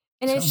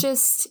 And it's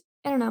just,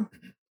 I don't know.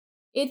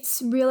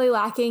 It's really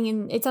lacking,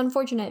 and it's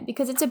unfortunate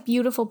because it's a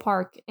beautiful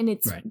park and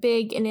it's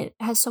big and it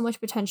has so much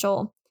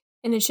potential,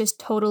 and it's just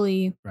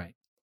totally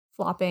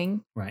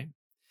flopping. Right.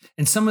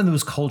 And some of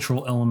those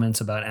cultural elements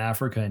about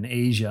Africa and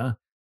Asia,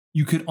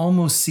 you could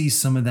almost see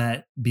some of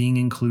that being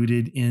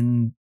included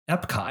in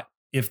Epcot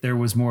if there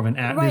was more of an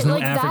there's no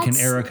African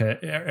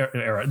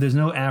era. There's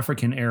no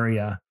African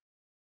area.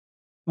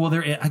 Well,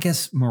 I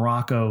guess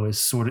Morocco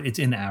is it's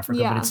in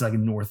Africa, but it's like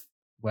in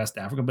Northwest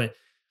Africa. But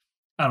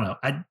I don't know.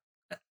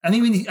 I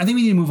think we need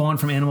to move on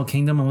from Animal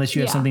Kingdom unless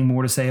you have something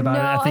more to say about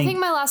it. I think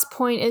my last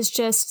point is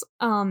just,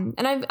 and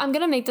I'm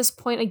going to make this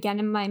point again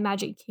in the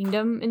Magic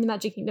Kingdom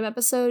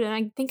episode. And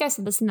I think I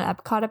said this in the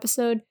Epcot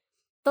episode.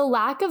 The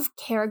lack of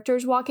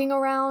characters walking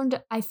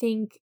around, I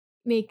think,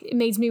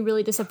 makes me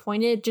really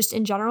disappointed just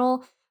in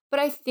general. But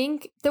I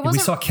think there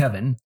wasn't.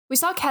 We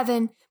saw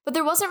Kevin, but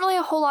there wasn't really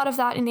a whole lot of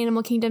that in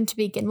Animal Kingdom to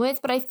begin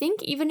with. But I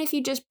think even if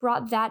you just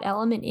brought that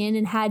element in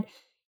and had,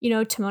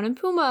 Timon and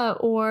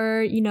Pumbaa,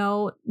 or,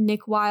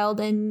 Nick Wilde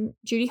and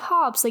Judy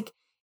Hopps,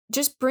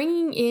 just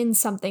bringing in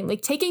something,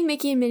 like taking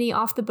Mickey and Minnie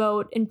off the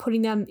boat and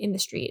putting them in the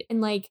street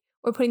and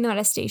or putting them at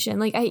a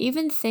station. I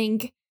even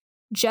think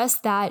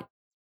just that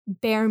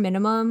bare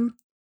minimum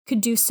could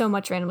do so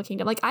much for Animal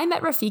Kingdom. I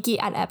met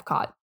Rafiki at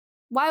Epcot.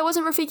 Why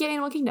wasn't Rafiki at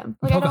Animal Kingdom?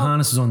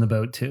 Pocahontas is on the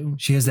boat too.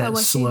 She has that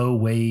slow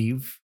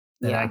wave,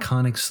 that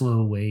iconic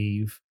slow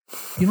wave.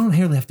 You don't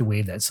really have to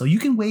wave that. So you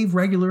can wave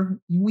regular.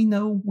 We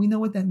know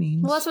what that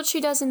means. Well, that's what she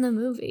does in the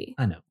movie.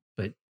 I know,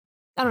 but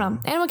I don't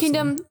know. Animal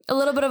Kingdom, a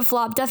little bit of a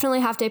flop.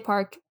 Definitely half day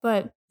park,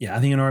 but yeah, I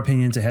think in our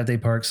opinion, it's a half day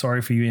park.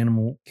 Sorry for you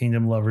Animal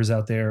Kingdom lovers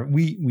out there.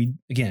 We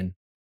don't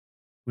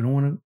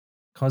want to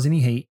cause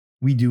any hate.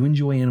 We do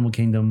enjoy Animal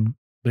Kingdom,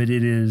 but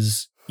it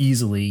is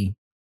easily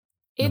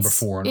number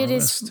 4 on our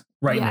list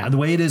now. The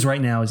way it is right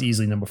now is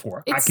easily number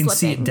 4. I can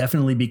see it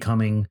definitely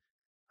becoming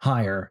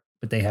higher,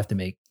 but they have to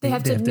make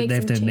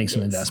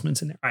some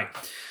investments in there. All right.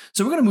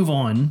 So we're going to move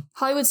on.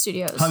 Hollywood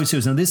Studios.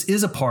 Now this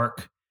is a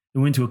park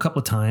we went to a couple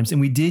of times, and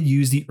we did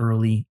use the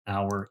early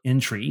hour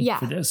entry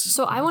for this.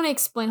 So I want to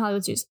explain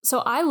Hollywood Studios. So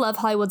I love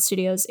Hollywood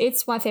Studios.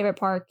 It's my favorite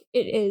park.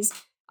 It is.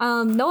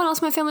 No one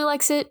else in my family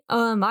likes it.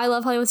 I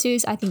love Hollywood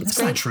Studios. I think it's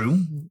great. That's not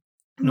true.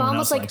 Mom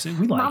was like,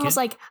 Mom was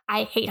like,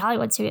 I hate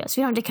Hollywood Studios.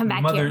 We don't have to come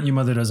back here. Your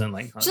mother doesn't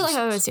like Hollywood. She likes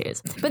Hollywood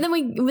Studios. But then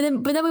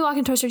we walk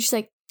into Toy Story. She's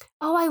like,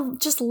 oh, I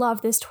just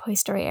love this Toy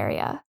Story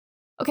area.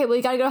 Okay, well,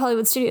 you got to go to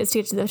Hollywood Studios to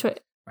get to the Toy.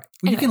 Right.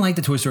 Well, anyway. You can like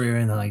the Toy Story area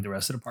and then like the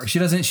rest of the park. She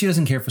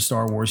doesn't care for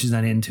Star Wars. She's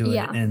not into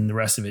it. And the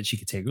rest of it, she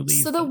could take or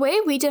leave. So the way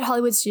we did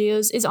Hollywood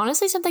Studios is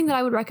honestly something that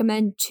I would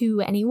recommend to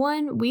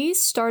anyone. We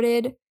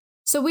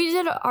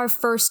did our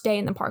first day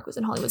in the park was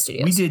in Hollywood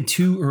Studios. We did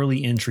 2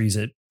 early entries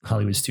at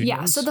Hollywood Studios.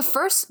 Yeah. So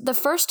the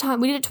first time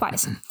we did it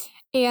twice.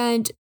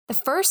 And the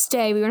first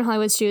day we were in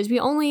Hollywood Studios,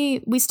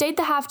 we stayed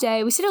the half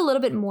day. We stayed a little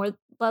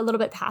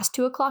bit past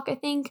 2:00, I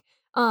think.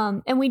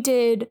 And we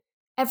did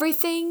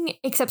everything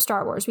except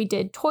Star Wars. We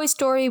did Toy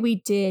Story,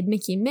 we did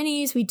Mickey and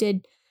Minnie's, we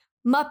did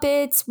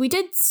Muppets, we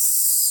didn't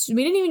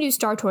even do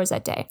Star Tours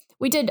that day.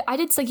 I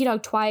did Slinky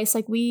Dog twice.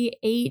 Like we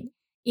ate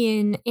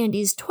in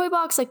Andy's toy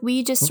box. Like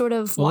we just sort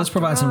of let's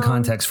provide some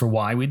context for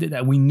why we did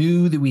that. We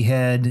knew that we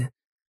had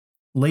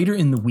later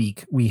in the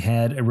week we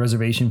had a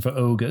reservation for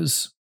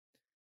Oga's,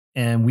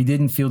 and we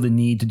didn't feel the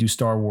need to do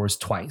Star Wars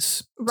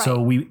twice. Right.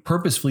 So we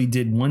purposefully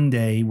did one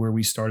day where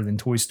we started in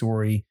Toy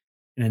Story.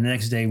 And the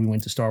next day we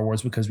went to Star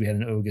Wars because we had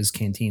an Oga's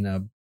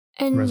Cantina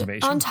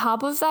reservation. On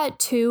top of that,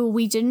 too,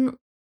 we didn't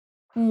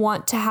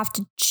want to have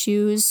to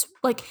choose.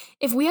 Like,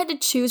 if we had to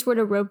choose where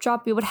to rope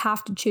drop, we would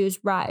have to choose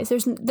Rise.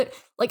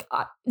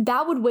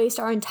 That would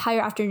waste our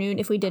entire afternoon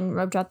if we didn't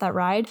rope drop that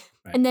ride.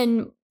 Right. And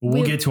then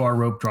we'll get to our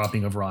rope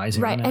dropping of Rise.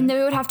 Right. And then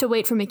we would have to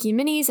wait for Mickey and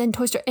Minnie's and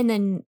Toy Story. And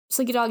then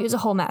Slinky Dog. It was a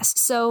whole mess.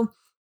 So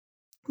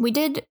we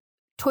did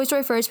Toy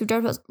Story first. We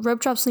rope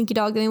dropped Slinky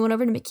Dog. Then we went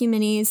over to Mickey and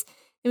Minnie's.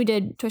 Then we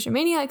did Toy Story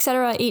Mania,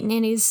 etc. Ate in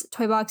Andy's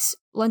toy box,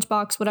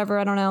 lunchbox, whatever.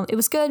 I don't know. It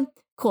was good.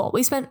 Cool.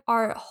 We spent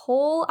our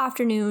whole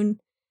afternoon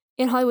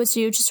in Hollywood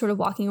Studios just sort of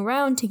walking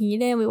around, taking it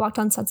in. We walked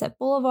on Sunset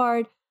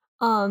Boulevard.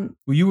 Well,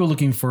 you were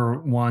looking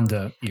for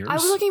Wanda ears. I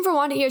was looking for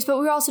Wanda ears, but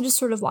we were also just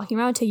sort of walking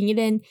around, taking it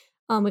in.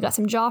 We got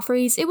some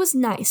Joffreys. It was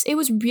nice. It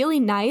was really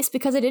nice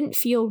because I didn't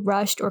feel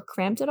rushed or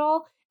cramped at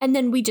all. And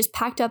then we just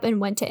packed up and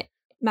went to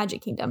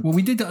Magic Kingdom. Well,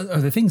 we did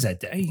other things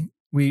that day.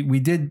 We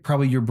did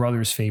probably your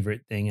brother's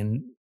favorite thing,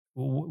 and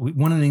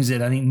one of the things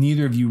that I think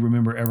neither of you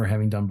remember ever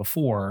having done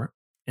before,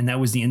 and that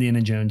was the Indiana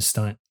Jones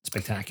stunt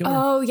spectacular.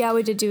 Oh, yeah,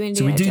 we did do Indiana Jones.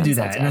 So we did do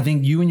that. And I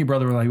think you and your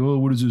brother were like, oh,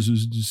 what is this? This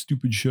is a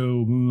stupid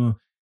show.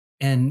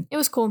 And it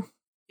was cool.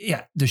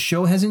 Yeah, the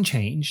show hasn't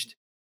changed.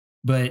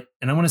 And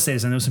I want to say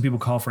this, I know some people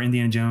call for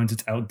Indiana Jones,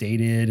 it's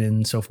outdated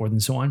and so forth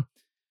and so on.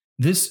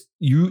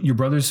 Your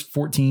brother's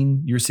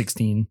 14, you're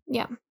 16.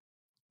 Yeah.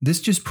 This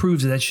just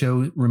proves that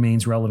show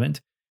remains relevant,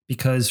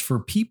 because for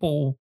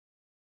people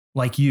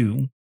like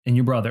you and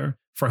your brother,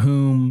 for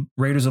whom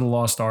Raiders of the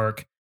Lost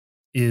Ark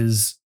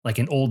is like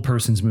an old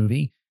person's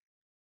movie,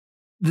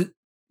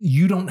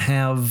 you don't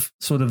have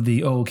sort of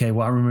the, I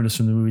remember this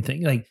from the movie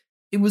thing. Like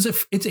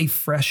it's a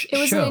fresh show. It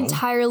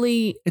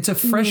was it's a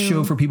fresh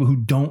show for people who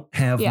don't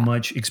have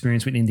much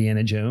experience with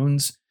Indiana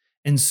Jones.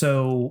 And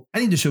so I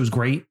think the show is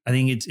great. I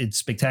think it's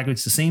spectacular.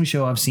 It's the same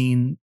show I've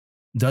seen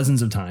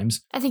dozens of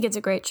times. I think it's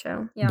a great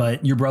show. Yeah.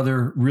 But your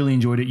brother really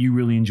enjoyed it. You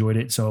really enjoyed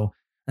it. So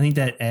I think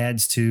that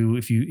adds to,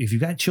 if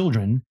you've got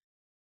children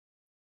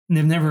and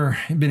they've never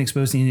been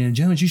exposed to Indiana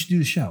Jones, you should do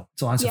the show.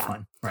 It's lots of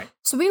fun. Right.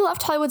 So we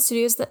left Hollywood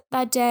Studios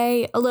that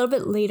day a little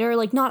bit later,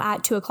 like not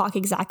at 2:00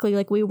 exactly.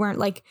 Like we weren't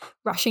like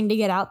rushing to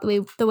get out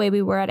the way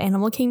we were at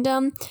Animal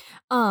Kingdom.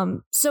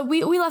 So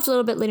we left a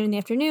little bit later in the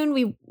afternoon.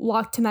 We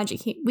went to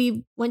Magic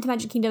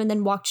Kingdom and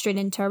then walked straight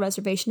into our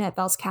reservation at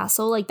Belle's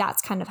Castle. Like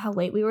that's kind of how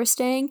late we were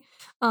staying.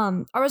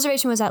 Our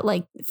reservation was at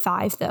like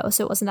 5 though,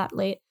 so it wasn't that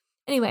late.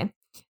 Anyway,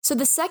 so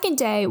the second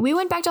day we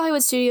went back to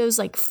Hollywood Studios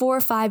like 4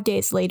 or 5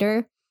 days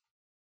later.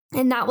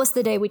 And that was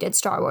the day we did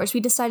Star Wars. We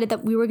decided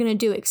that we were going to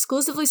do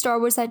exclusively Star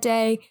Wars that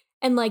day.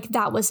 And like,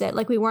 that was it.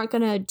 Like, we weren't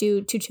going to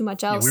do too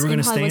much else. We were going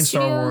to stay in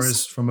Star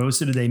Wars for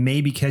most of the day.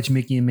 Maybe catch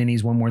Mickey and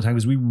Minnie's one more time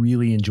because we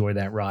really enjoyed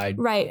that ride.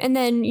 Right. And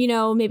then,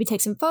 maybe take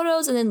some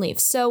photos and then leave.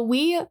 So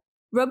we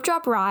rope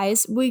drop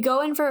Rise. We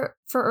go in for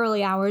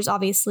early hours,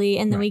 obviously.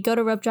 And then we go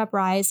to rope drop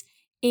Rise.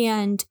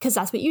 And because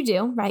that's what you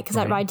do, right? Because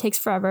that ride takes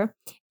forever.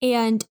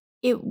 And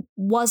it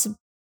was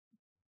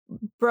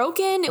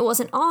broken, it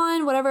wasn't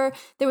on, whatever.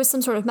 There was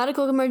some sort of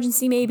medical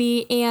emergency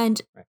maybe, and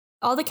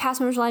all the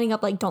cast members lining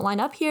up like, don't line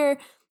up here.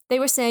 They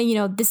were saying,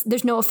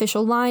 there's no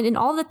official line, and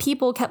all the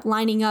people kept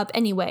lining up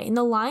anyway, and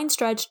the line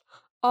stretched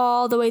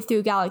all the way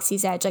through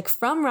Galaxy's Edge, like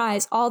from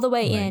Rise all the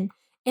way in.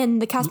 And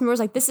the cast member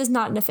was like, this is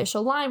not an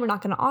official line, we're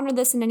not going to honor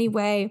this in any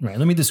way. Right.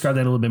 Let me describe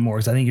that a little bit more,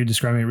 because I think you're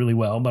describing it really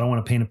well, but I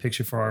want to paint a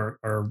picture for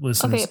our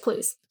listeners. Okay,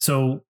 please.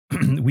 So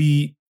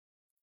we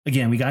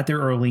got there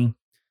early.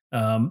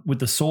 With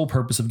the sole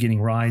purpose of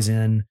getting Rise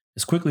in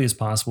as quickly as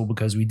possible,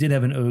 because we did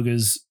have an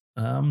Oga's.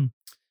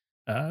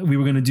 We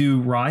were going to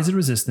do Rise of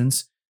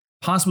Resistance,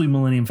 possibly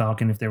Millennium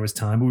Falcon if there was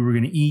time, but we were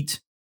going to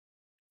eat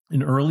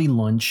an early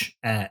lunch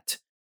at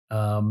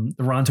the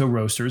Ronto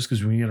Roasters,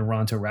 because we had a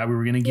Ronto wrap. We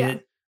were going to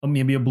get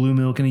maybe a blue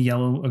milk and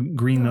a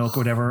green milk,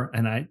 whatever.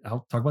 And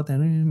I'll talk about that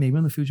maybe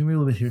on the food maybe a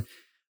little bit here.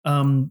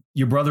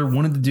 Your brother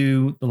wanted to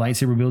do the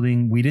lightsaber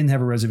building. We didn't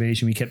have a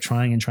reservation. We kept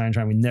trying and trying.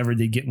 We never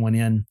did get one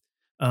in.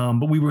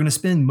 But we were going to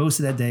spend most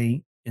of that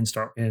day in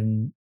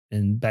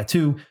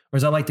Batuu, or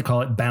as I like to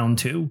call it, Bound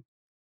 2,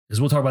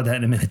 because we'll talk about that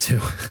in a minute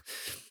too.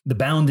 The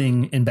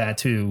bounding in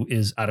Batuu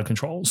is out of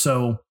control.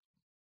 So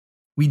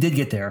we did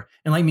get there.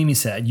 And like Mimi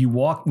said,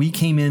 we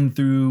came in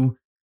through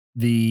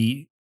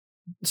the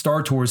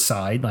Star Tours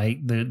side,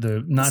 like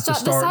the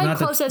side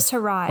closest to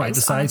Rise. Right,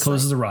 the side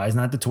closest to Rise,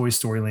 not the Toy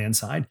Story Land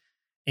side.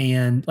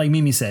 And like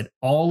Mimi said,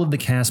 all of the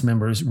cast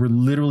members were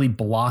literally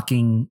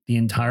blocking the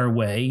entire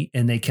way,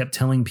 and they kept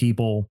telling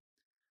people,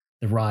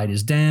 the ride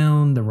is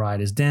down,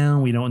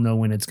 we don't know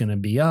when it's going to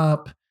be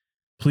up.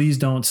 Please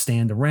don't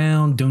stand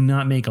around. Do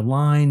not make a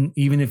line,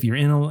 even if you're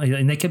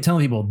and they kept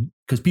telling people,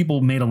 because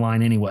people made a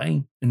line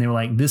anyway. And they were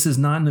like, this is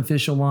not an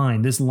official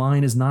line. This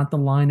line is not the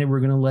line that we're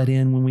going to let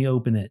in when we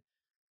open it.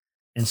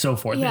 And so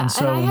forth. Yeah,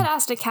 and I had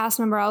asked a cast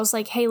member, I was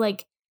like, hey,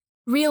 like,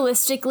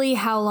 realistically,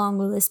 how long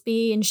will this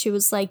be? And she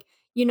was like,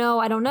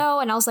 I don't know.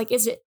 And I was like,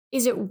 is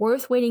it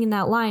worth waiting in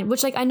that line?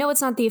 Which, like, I know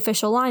it's not the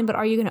official line, but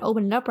are you going to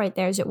open it up right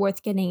there? Is it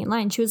worth getting in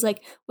line? She was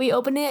like, we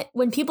open it,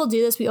 when people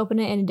do this, we open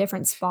it in a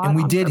different spot. And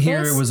we did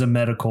hear it was a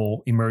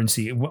medical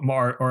emergency.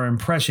 Our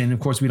impression, of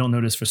course, we don't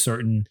know this for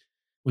certain,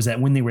 was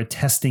that when they were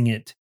testing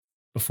it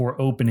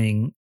before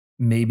opening,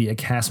 maybe a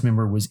cast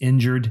member was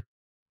injured.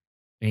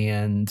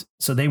 And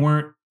so they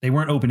weren't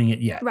opening it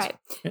yet. Right.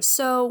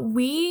 So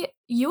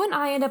you and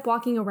I end up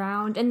walking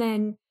around, and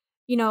then,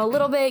 a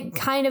little bit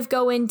kind of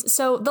go into,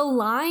 so the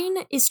line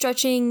is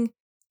stretching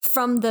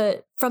from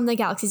the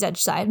Galaxy's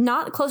Edge side,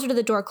 not closer to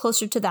the door,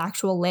 closer to the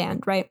actual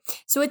land, right?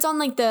 So it's on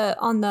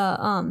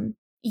the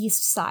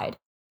east side.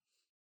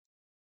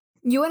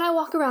 You and I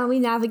walk around, we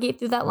navigate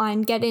through that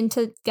line, get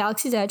into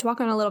Galaxy's Edge, walk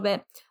around a little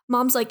bit.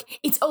 Mom's like,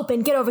 it's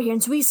open, get over here.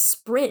 And so we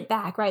sprint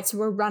back, right? So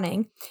we're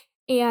running.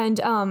 And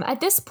at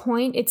this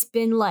point, it's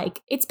been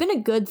a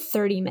good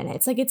 30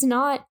 minutes. Like, it's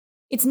not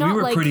we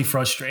were pretty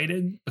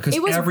frustrated because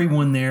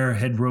everyone there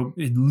had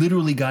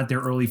literally got there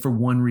early for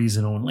one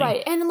reason only.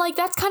 Right. And like,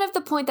 that's kind of the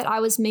point that I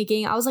was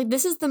making. I was like,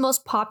 this is the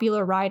most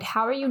popular ride.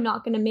 How are you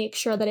not going to make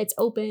sure that it's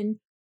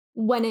open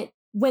when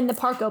the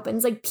park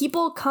opens? Like,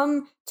 people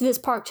come to this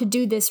park to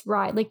do this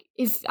ride. Like,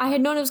 if I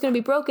had known it was going to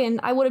be broken,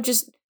 I would have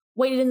just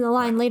waited in the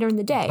line later in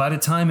the day. By the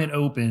time it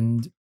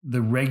opened,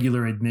 the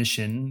regular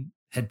admission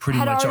had pretty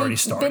much already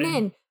started. Been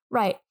in.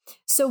 Right.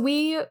 So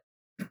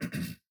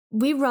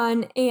we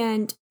run,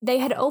 and they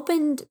had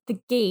opened the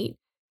gate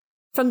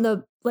from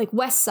the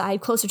west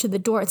side closer to the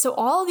door. So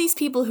all these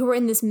people who were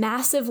in this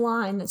massive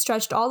line that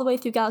stretched all the way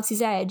through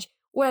Galaxy's Edge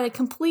were at a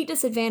complete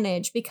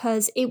disadvantage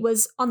because it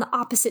was on the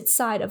opposite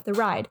side of the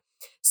ride.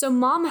 So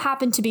Mom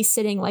happened to be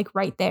sitting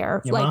right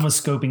there. Yeah, Mom was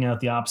scoping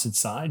out the opposite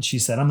side. She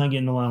said, I'm not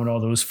getting in line with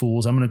all those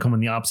fools. I'm going to come on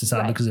the opposite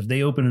side because if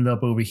they open it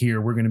up over here,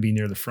 we're going to be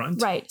near the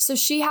front. Right. So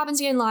she happens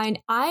to get in line.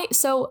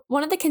 So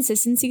one of the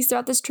consistencies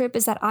throughout this trip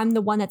is that I'm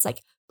the one that's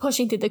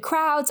pushing through the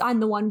crowds. I'm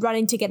the one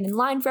running to get in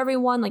line for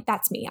everyone.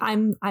 That's me.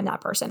 I'm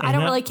that person. I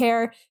don't really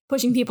care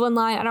pushing people in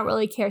line. I don't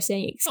really care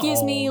saying,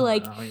 excuse me. I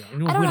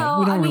don't know.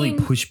 We don't really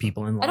push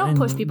people in line. I don't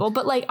push people,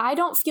 but I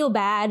don't feel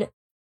bad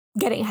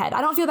getting ahead.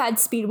 I don't feel bad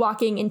speed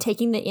walking and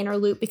taking the inner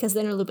loop because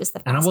the inner loop is the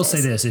fastest. And I will say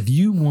this, if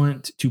you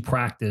want to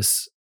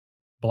practice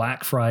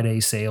Black Friday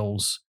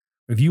sales,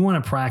 if you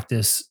want to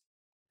practice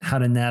how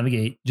to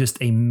navigate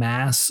just a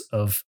mass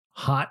of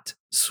hot,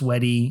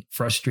 sweaty,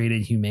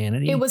 frustrated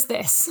humanity. It was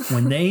this.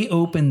 When they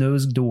opened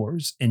those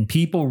doors and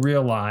people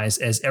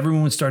realized, as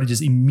everyone started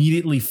just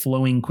immediately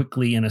flowing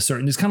quickly in a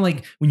certain, it's kind of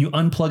like when you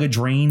unplug a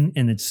drain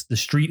and the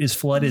street is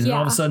flooded and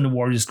all of a sudden the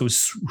water just goes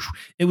swoosh.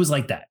 It was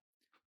like that.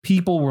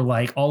 People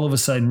were all of a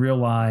sudden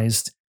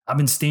realized, I've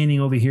been standing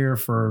over here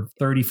for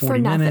 30,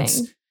 40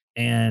 minutes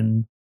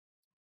and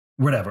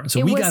whatever. So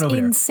we got over there.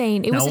 It was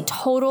insane. It was a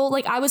total,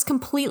 I was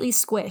completely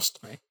squished.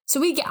 Right.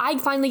 So I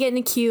finally get in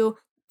the queue.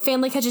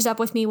 Family catches up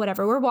with me,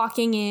 whatever. We're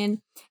walking in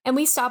and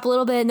we stop a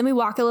little bit and then we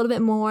walk a little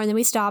bit more and then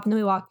we stop and then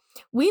we walk.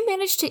 We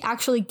managed to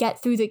actually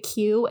get through the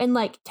queue in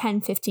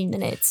 10, 15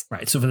 minutes.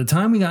 Right. So for the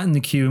time we got in the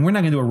queue, and we're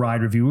not going to do a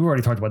ride review. We've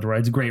already talked about the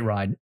ride. It's a great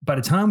ride. By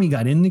the time we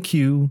got in the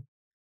queue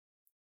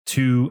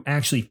to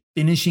actually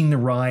finishing the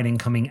ride and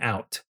coming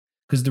out,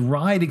 because the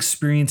ride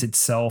experience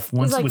itself,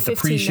 once with the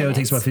pre-show,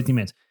 takes about 15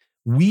 minutes.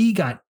 We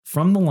got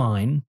from the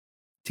line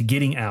to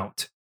getting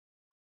out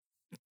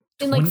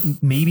in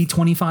maybe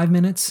 25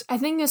 minutes. I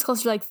think it was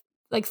closer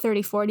to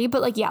 30, 40,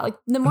 but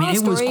the moral it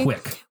story, was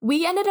quick.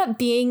 We ended up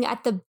being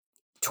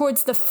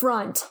towards the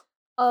front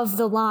of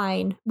the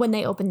line when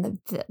they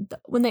opened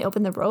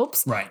the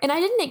ropes. Right. And I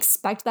didn't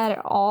expect that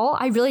at all.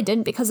 I really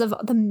didn't, because of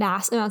the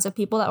mass amounts of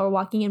people that were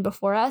walking in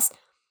before us.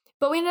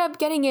 But we ended up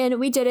getting in,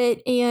 we did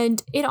it,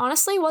 and it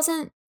honestly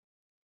wasn't,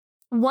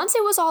 once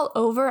it was all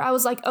over, I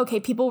was like, okay,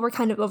 people were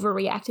kind of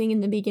overreacting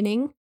in the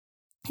beginning.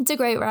 It's a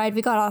great ride.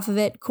 We got off of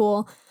it.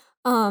 Cool.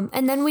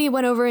 And then we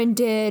went over and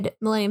did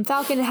Millennium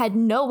Falcon. It had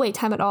no wait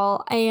time at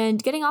all.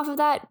 And getting off of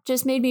that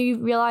just made me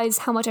realize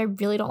how much I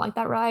really don't like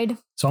that ride.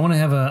 So I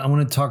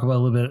want to talk about a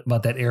little bit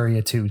about that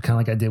area too, kind of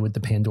like I did with the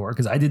Pandora,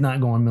 because I did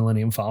not go on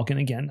Millennium Falcon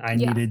again. I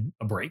needed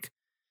a break.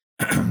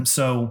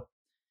 So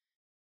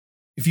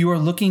if you are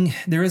looking,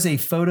 there is a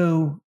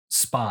photo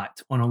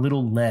spot on a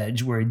little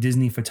ledge where a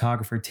Disney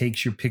photographer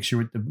takes your picture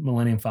with the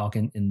Millennium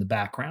Falcon in the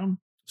background.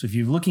 So if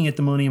you're looking at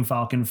the Millennium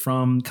Falcon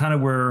from kind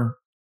of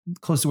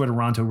close to where the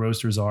Ronto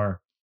Roasters are,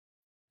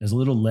 there's a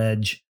little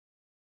ledge.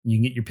 You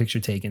can get your picture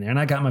taken there. And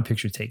I got my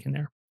picture taken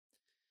there.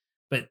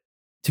 But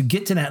to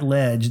get to that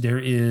ledge, there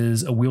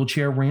is a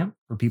wheelchair ramp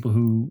for people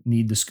who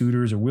need the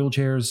scooters or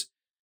wheelchairs.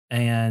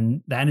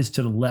 And that is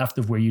to the left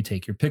of where you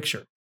take your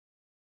picture.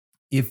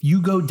 If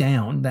you go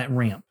down that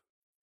ramp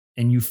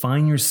and you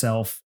find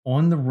yourself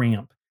on the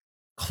ramp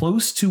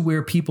close to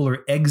where people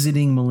are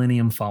exiting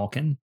Millennium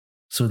Falcon,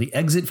 so the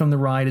exit from the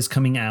ride is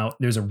coming out,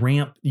 there's a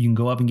ramp. You can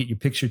go up and get your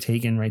picture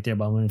taken right there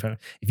by Millennium Falcon.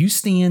 If you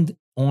stand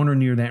on or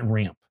near that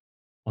ramp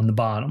on the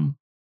bottom,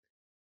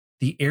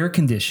 the air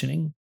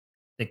conditioning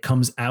that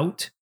comes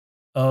out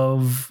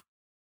of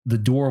the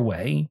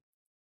doorway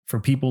for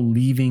people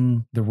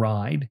leaving the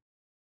ride,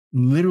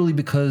 literally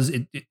because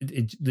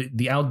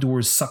the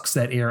outdoors sucks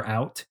that air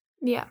out.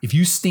 Yeah. If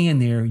you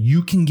stand there,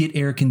 you can get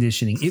air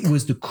conditioning. It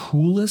was the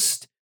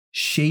coolest,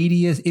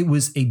 shadiest. It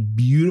was a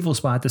beautiful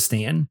spot to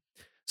stand.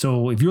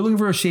 So if you're looking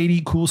for a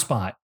shady, cool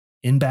spot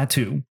in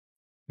Batuu,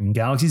 in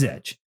Galaxy's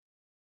Edge,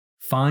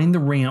 find the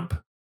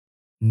ramp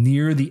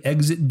near the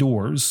exit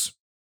doors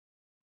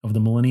of the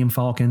Millennium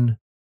Falcon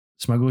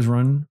Smuggler's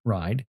Run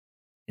ride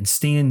and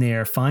stand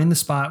there. Find the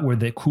spot where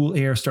the cool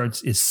air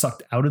is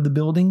sucked out of the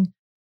building.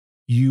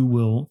 You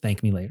will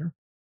thank me later,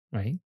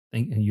 right?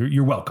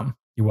 You're welcome.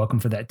 You're welcome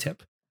for that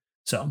tip.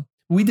 So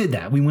we did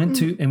that. We went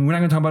to, and we're not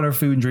going to talk about our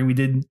food and drink. We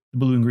did the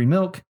blue and green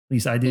milk. At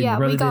least I did. Yeah,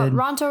 we got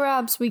Ronto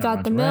wraps. We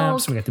got the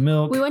milk. We got the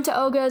milk. We went to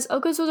Oga's.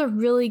 Oga's was a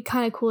really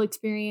kind of cool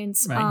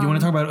experience. Right. Do you want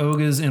to talk about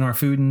Oga's in our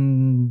food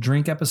and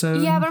drink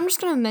episode? Yeah, but I'm just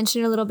going to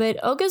mention it a little bit.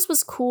 Oga's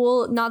was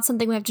cool. Not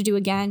something we have to do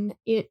again.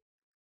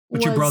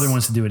 But your brother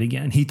wants to do it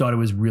again. He thought it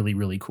was really,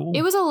 really cool.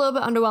 It was a little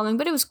bit underwhelming,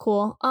 but it was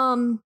cool.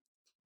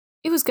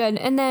 It was good.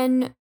 And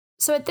then,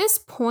 so at this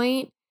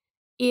point,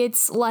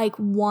 it's like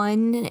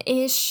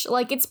 1-ish.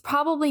 Like, it's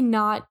probably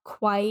not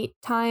quite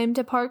time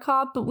to park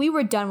hop, but we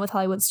were done with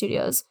Hollywood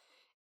Studios.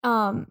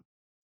 So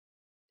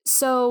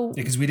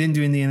because we didn't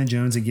do Indiana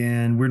Jones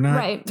again. We're not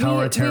right.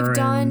 Tower of Terror we've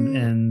done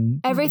and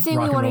everything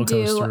we want to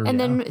do. Coaster, and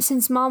then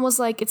since Mom was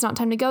like, it's not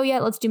time to go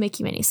yet, let's do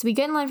Mickey Minnie. So we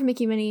get in line for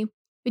Mickey Minnie.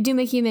 We do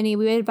Mickey Minnie.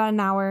 We wait about an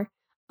hour.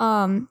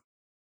 And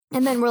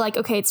then we're like,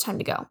 okay, it's time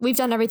to go. We've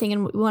done everything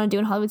and we want to do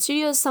in Hollywood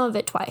Studios, some of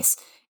it twice.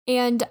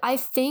 And I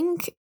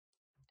think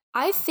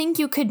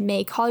you could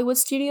make Hollywood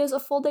Studios a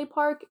full day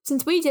park.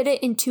 Since we did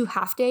it in 2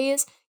 half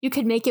days, you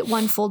could make it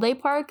 1 full day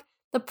park.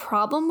 The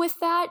problem with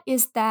that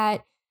is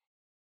that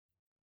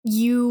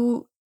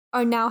you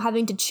are now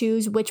having to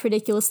choose which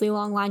ridiculously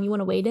long line you want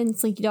to wait in,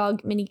 Slinky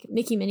Dog,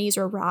 Mickey Minnie's,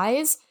 or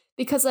Rise.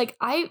 Because like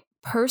I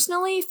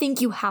personally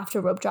think you have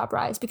to rope drop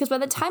Rise, because by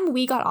the time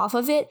we got off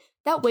of it,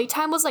 that wait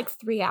time was like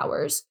 3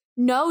 hours.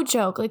 No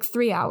joke, like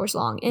 3 hours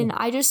long. And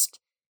part of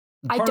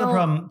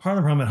the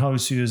problem at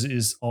Hollywood Studios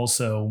is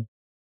also,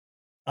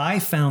 I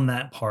found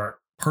that park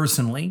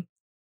personally,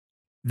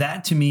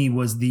 that to me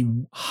was the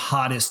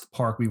hottest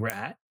park we were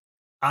at.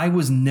 I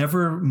was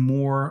never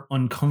more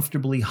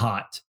uncomfortably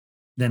hot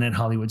than at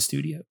Hollywood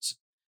Studios.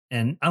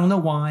 And I don't know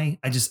why.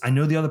 I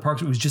know the other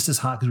parks, it was just as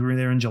hot because we were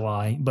there in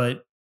July,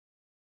 but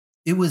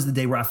it was the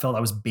day where I felt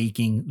I was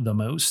baking the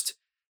most.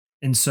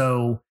 And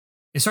so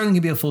it's starting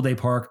to be a full day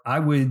park.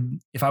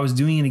 If I was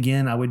doing it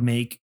again, I would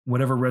make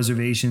whatever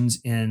reservations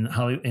in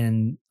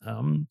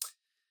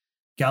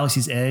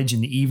Galaxy's Edge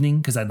in the evening,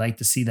 because I'd like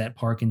to see that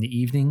park in the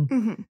evening.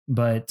 Mm-hmm.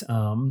 But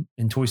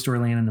in Toy Story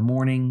Land in the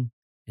morning,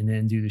 and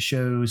then do the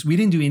shows. We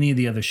didn't do any of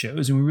the other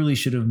shows, and we really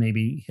should have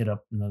maybe hit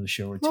up another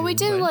show or two. Well, we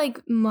did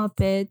like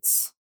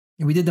Muppets.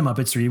 We did the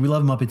Muppets 3D. We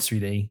love Muppets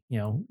 3D,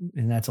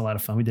 and that's a lot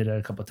of fun. We did it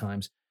a couple of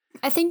times.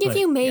 I think if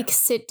you make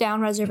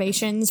sit-down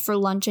reservations for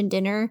lunch and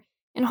dinner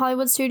in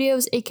Hollywood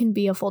Studios, it can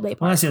be a full day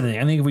park. Well, that's the other thing.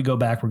 I think if we go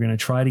back, we're going to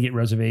try to get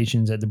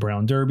reservations at the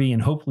Brown Derby,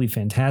 and hopefully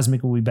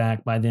Fantasmic will be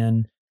back by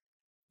then.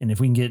 And if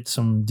we can get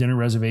some dinner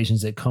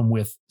reservations that come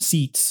with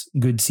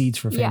good seats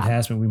for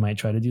Fantasmic, we might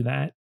try to do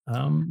that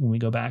when we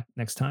go back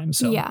next time.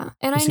 So yeah,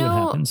 and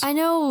I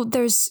know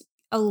there's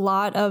a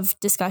lot of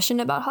discussion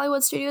about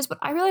Hollywood Studios, but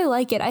I really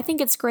like it. I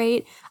think it's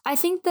great. I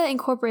think the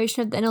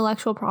incorporation of the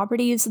intellectual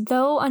properties,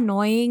 though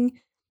annoying,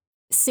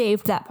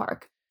 saved that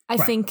park.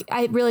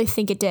 I really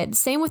think it did.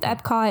 Same with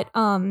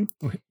Epcot.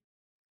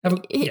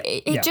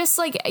 Just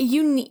like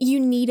you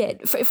need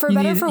it for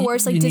better or for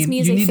worse. Like Disney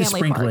is a family park. You need to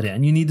sprinkle it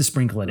in. You need to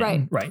sprinkle it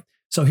in. Right.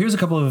 So here's a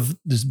couple of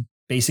just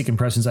basic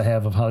impressions I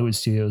have of Hollywood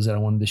Studios that I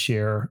wanted to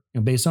share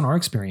based on our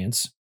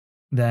experience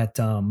that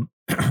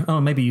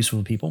may be useful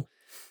to people.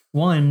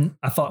 One,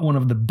 I thought one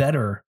of the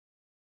better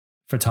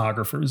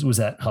photographers was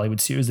at Hollywood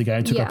Studios. The guy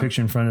who took our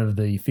picture in front of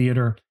the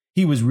theater.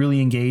 he was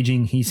really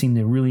engaging. He seemed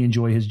to really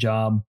enjoy his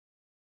job.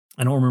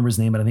 I don't remember his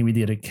name, but I think we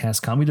did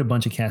a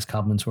bunch of cast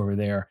compliments over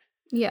there.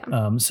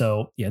 Yeah.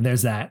 So yeah,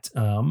 there's that.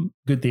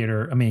 Good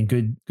theater. I mean,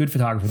 good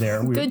photographer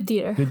there. Good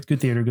theater. Good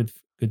theater.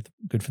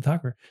 Good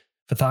photographer.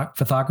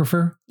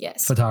 Photographer.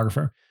 Yes.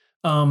 Photographer.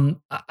 I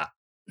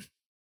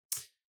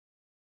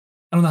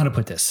don't know how to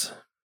put this.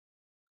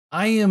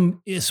 I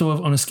am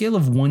on a scale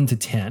of 1 to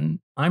 10,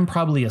 I'm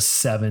probably a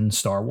 7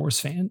 Star Wars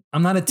fan.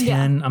 I'm not a 10.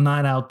 Yeah. I'm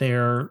not out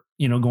there,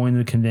 going to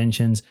the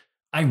conventions.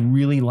 I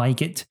really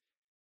like it,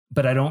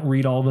 but I don't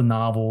read all the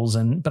novels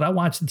but I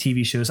watch the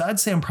TV shows. I'd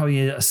say I'm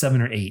probably a 7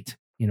 or 8.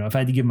 If I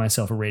had to give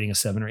myself a rating of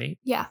 7 or 8.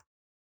 Yeah.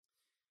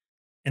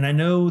 And I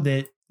know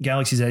that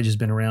Galaxy's Edge has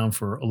been around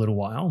for a little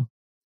while.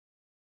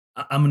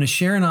 I'm going to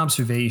share an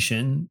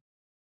observation,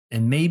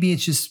 and maybe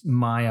it's just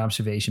my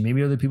observation.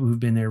 Maybe other people who've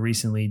been there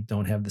recently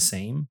don't have the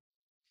same.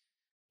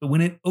 But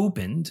when it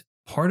opened,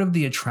 part of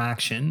the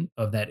attraction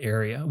of that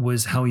area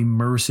was how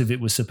immersive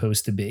it was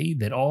supposed to be,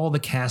 that all the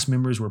cast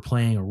members were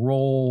playing a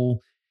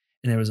role,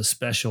 and there was a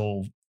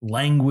special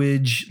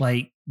language,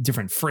 like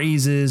different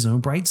phrases,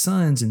 bright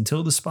suns and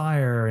Till the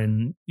Spire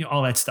and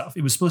all that stuff.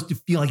 It was supposed to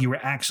feel like you were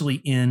actually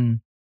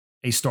in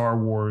a Star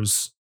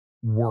Wars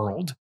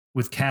world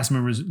with cast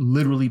members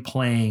literally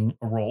playing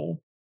a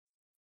role.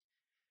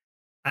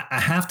 I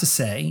have to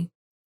say,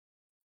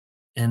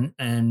 and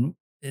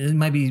it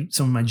might be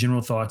some of my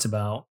general thoughts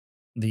about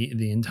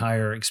the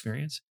entire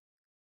experience.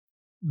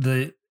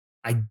 The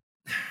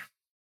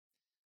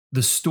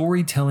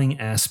storytelling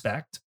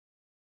aspect,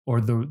 or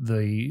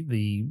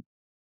the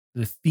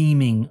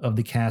theming of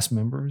the cast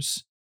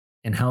members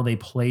and how they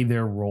play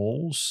their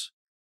roles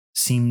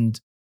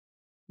seemed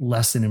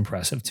less than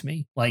impressive to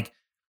me. Like,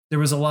 there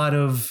was a lot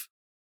of,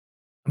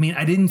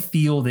 I didn't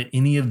feel that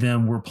any of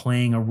them were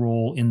playing a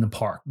role in the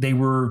park. They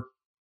were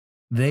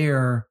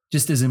there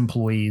just as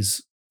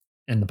employees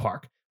in the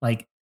park.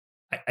 Like,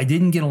 I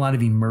didn't get a lot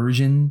of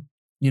immersion.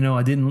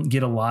 I didn't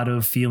get a lot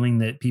of feeling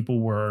that people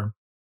were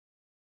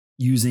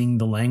using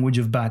the language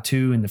of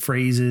Batuu and the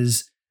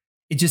phrases.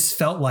 It just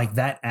felt like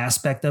that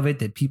aspect of it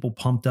that people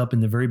pumped up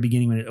in the very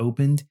beginning when it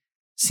opened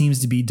seems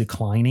to be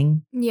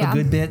declining a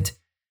good bit.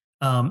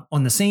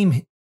 On the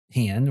same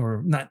hand,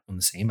 or not on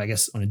the same, I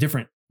guess on a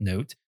different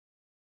note,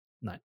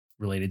 not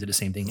related to the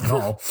same thing at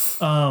all.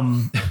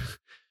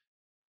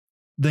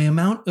 The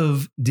amount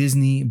of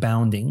Disney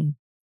bounding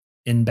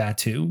in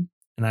Batuu,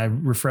 and I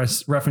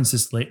referenced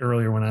this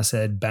earlier when I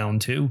said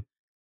bound to,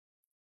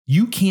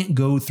 you can't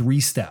go 3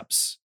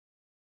 steps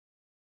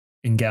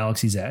in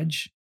Galaxy's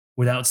Edge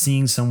without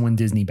seeing someone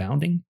Disney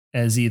bounding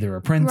as either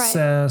a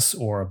princess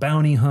or a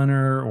bounty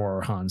hunter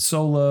or Han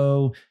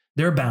Solo.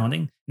 They're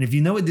bounding. And if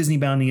you know what Disney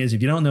bounding is,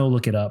 if you don't know,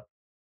 look it up.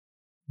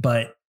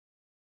 But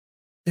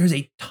there's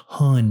a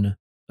ton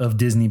of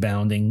Disney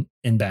bounding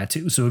in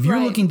Batuu. So if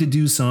you're looking to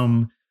do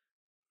some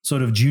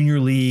sort of junior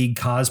league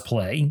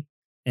cosplay,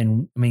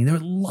 and there are a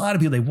lot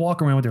of people, they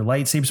walk around with their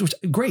lightsabers, which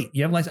great.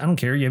 You have lights. I don't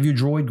care. You have your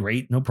droid.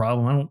 Great. No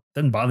problem.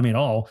 Doesn't bother me at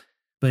all.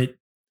 But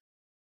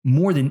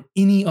more than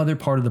any other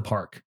part of the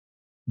park,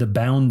 the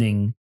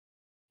bounding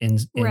in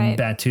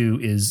Batuu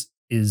is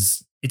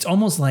it's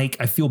almost like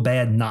I feel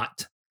bad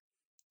not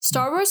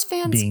Star Wars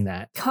fans being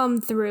that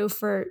come through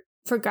for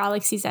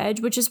Galaxy's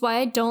Edge, which is why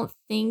I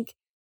think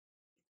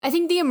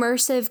the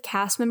immersive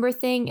cast member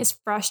thing is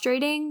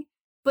frustrating,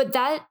 but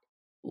that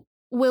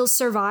will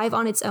survive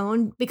on its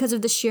own because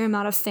of the sheer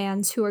amount of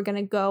fans who are going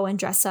to go and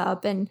dress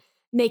up and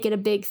make it a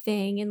big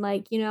thing. And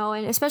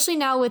and especially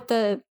now with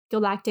the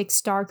Galactic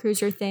Star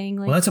Cruiser thing.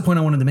 Well, that's a point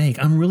I wanted to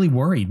make. I'm really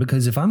worried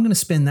because if I'm going to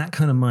spend that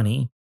kind of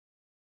money,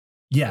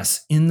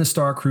 yes, in the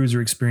Star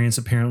Cruiser experience,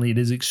 apparently it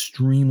is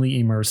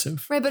extremely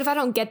immersive. Right, but if I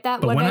don't get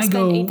that, what do I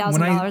spend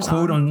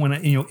 $8,000 on? When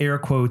I air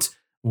quotes,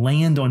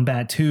 land on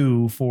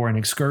Batuu for an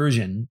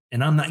excursion,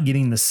 and I'm not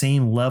getting the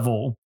same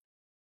level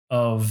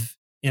of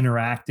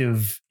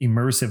interactive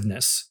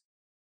immersiveness,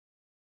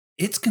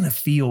 it's going to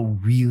feel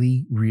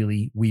really,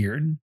 really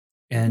weird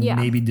and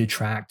maybe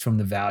detract from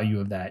the value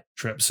of that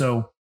trip.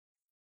 So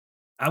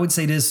I would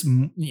say this,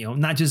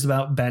 not just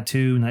about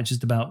Batuu, not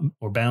just about,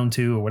 or Bound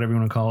to, or whatever you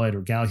want to call it, or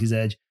Galaxy's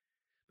Edge,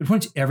 but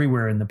pretty much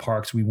everywhere in the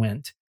parks we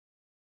went.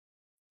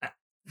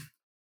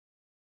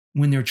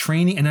 When they're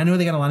training, and I know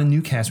they got a lot of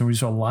new cast members, we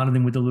saw a lot of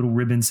them with the little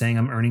ribbon saying,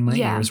 I'm earning my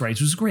ears, right?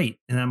 Which was great.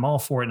 And I'm all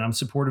for it, and I'm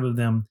supportive of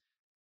them.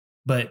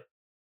 But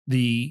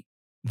they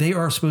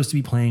are supposed to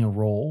be playing a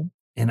role.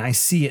 And I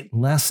see it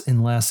less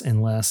and less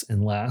and less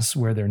and less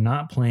where they're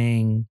not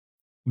playing,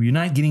 where you're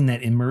not getting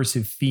that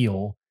immersive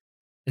feel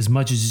as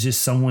much as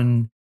just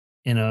someone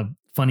in a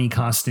funny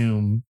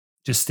costume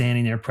just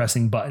standing there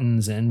pressing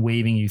buttons and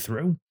waving you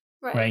through.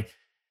 Right?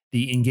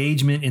 The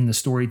engagement in the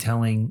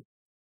storytelling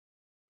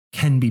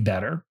can be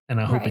better, and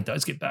I hope it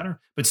does get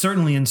better. But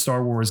certainly in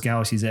Star Wars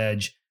Galaxy's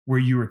Edge, where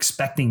you were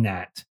expecting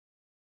that,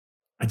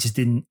 I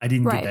didn't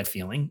get that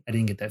feeling. I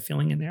didn't get that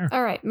feeling in there.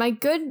 All right.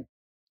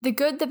 The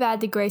good, the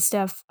bad, the gray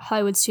stuff,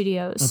 Hollywood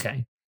Studios.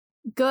 Okay.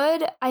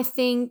 Good, I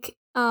think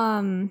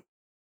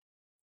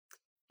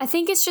I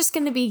think it's just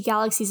going to be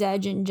Galaxy's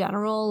Edge in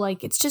general.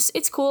 Like,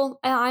 it's cool.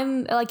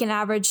 I'm like an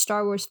average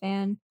Star Wars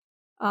fan.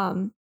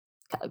 Kylo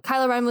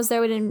Ren was there.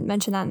 We didn't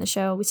mention that in the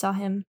show. We saw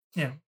him.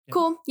 Yeah.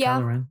 Cool. Yeah.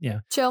 Kylo Ren. Yeah.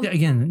 Chill. Yeah,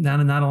 again,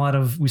 not a lot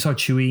of. We saw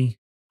Chewie.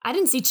 I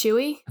didn't see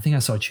Chewie. I think I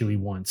saw Chewie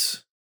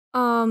once.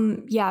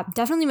 Yeah,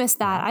 definitely missed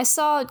that. I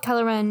saw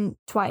Kylo Ren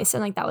twice,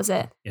 and like that was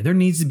it. Yeah, there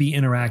needs to be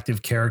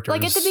interactive characters.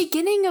 Like at the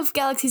beginning of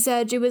Galaxy's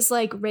Edge, it was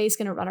like Rey's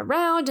gonna run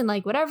around and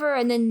like whatever,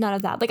 and then none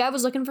of that. Like I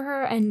was looking for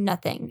her and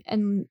nothing,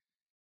 and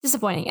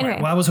disappointing. Anyway,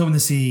 right. Well, I was hoping to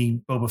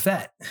see Boba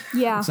Fett.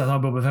 Yeah, so I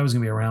thought Boba Fett was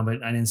gonna be around,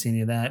 but I didn't see any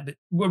of that.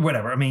 But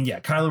whatever. I mean, yeah,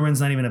 Kylo Ren's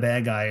not even a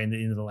bad guy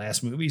in the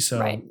last movie, so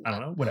right. I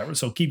don't know. Whatever.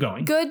 So keep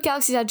going. Good.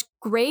 Galaxy's Edge,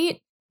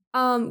 great.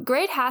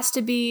 Great has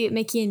to be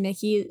Mickey and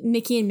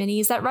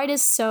Minnie's. That ride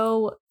is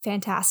so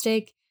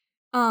fantastic.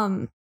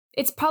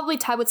 It's probably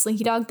tied with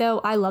Slinky Dog though.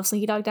 I love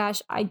Slinky Dog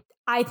Dash.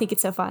 I think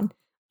it's so fun.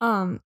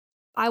 I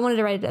wanted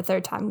to ride it a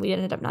third time. We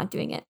ended up not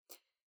doing it.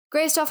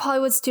 Great stuff.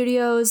 Hollywood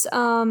Studios.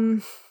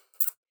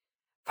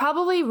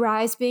 Probably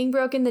Rise being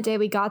broken the day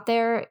we got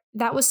there.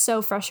 That was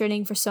so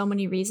frustrating for so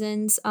many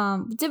reasons.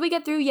 Did we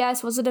get through?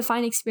 Yes. Was it a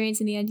fine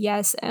experience in the end?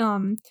 Yes.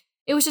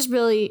 It was just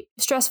really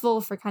stressful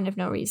for kind of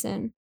no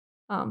reason.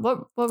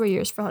 What were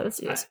yours for Hollywood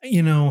Studios?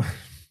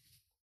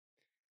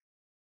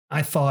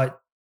 I thought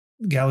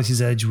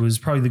Galaxy's Edge was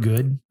probably the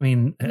good. I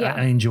mean, yeah.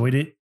 I enjoyed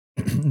it.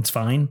 It's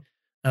fine.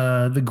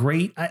 The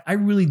great. I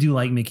really do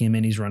like Mickey and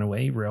Minnie's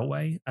Runaway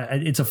Railway.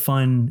 It's a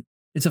fun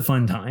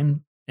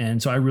time,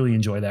 and so I really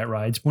enjoy that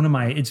ride.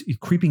 It's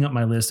creeping up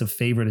my list of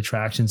favorite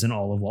attractions in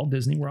all of Walt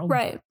Disney World.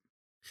 Right.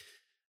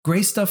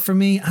 Great stuff for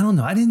me. I don't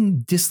know. I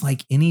didn't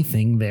dislike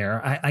anything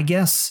there. I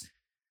guess.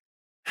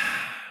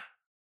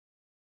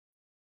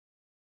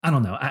 I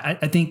don't know.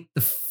 I think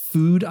the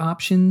food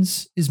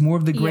options is more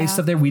of the great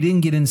stuff there. We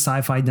didn't get in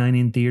Sci-Fi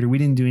Dining Theater. We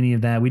didn't do any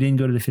of that. We didn't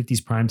go to the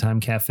 50s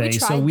Primetime Cafe.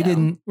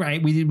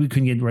 We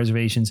couldn't get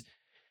reservations.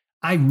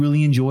 I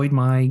really enjoyed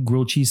my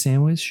grilled cheese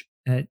sandwich.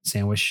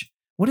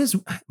 What is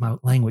my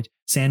language?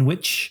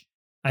 Sandwich.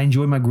 I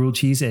enjoyed my grilled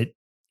cheese at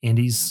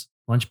Andy's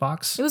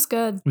Lunchbox. It was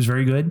good. It was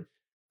very good.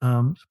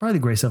 Probably the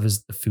great stuff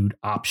is the food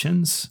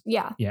options.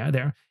 Yeah. Yeah,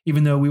 there.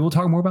 Even though we will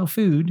talk more about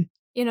food.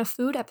 In a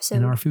food episode.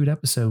 In our food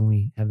episode,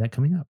 we have that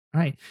coming up. All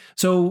right.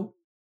 So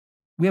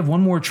we have one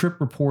more trip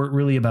report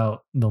really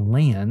about the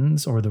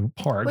lands or the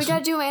parks. We got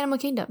to do Animal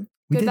Kingdom.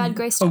 Good, bad,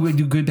 great stuff. Oh, we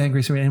do good, bad,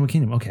 great stuff Animal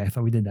Kingdom. Okay. I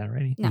thought we did that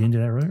already. No. We didn't do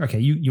that earlier?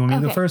 Okay. You want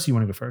me to go first? Or you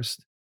want to go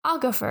first? I'll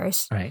go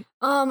first. All right.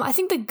 I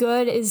think the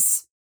good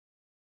is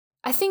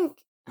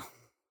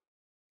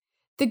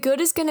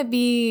going to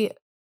be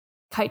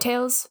Kite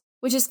Tales,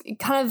 which is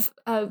kind of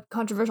a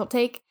controversial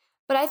take.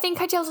 But I think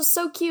Kite Tales was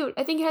so cute.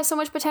 I think it has so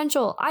much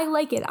potential. I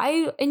like it.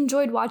 I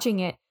enjoyed watching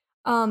it.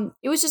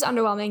 It was just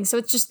underwhelming, so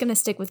it's just going to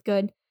stick with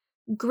good.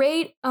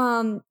 Great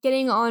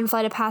getting on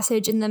Flight of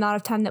Passage in the amount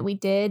of time that we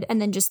did,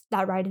 and then just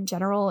that ride in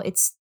general.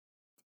 It's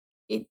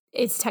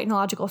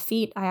technological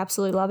feat. I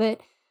absolutely love it.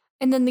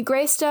 And then the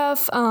gray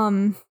stuff,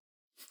 I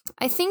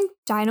think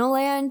Dino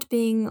Land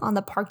being on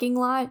the parking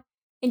lot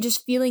and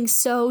just feeling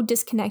so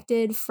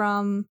disconnected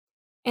from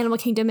Animal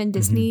Kingdom and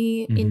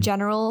Disney in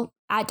general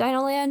at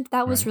Dino Land,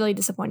 that was really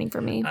disappointing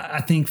for me.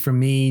 I think for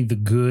me, the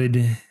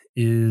good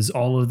is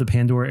all of the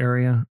Pandora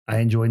area. I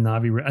enjoyed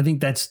Na'vi. I think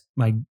that's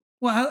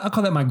I'll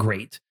call that my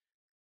great.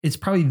 It's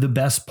probably the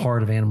best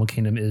part of Animal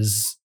Kingdom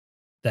is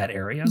that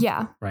area.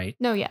 Yeah. Right.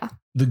 No, yeah.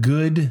 The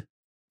good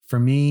for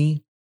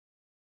me,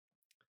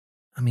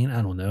 I mean,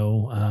 I don't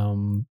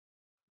know.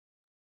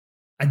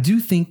 I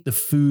do think the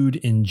food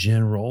in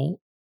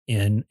general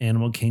in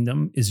Animal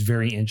Kingdom is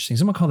very interesting.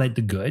 So I'm gonna call that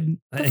the good.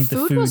 I think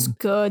the food was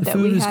good. The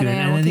food is good,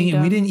 and I think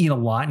we didn't eat a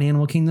lot in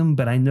Animal Kingdom,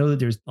 but I know that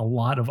there's a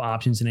lot of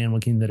options in Animal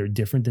Kingdom that are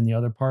different than the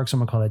other parks. So I'm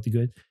gonna call that the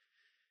good.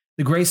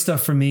 The great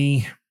stuff for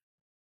me,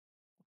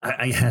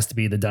 it has to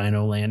be the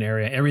Dino Land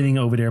area. Everything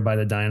over there by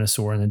the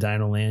dinosaur and the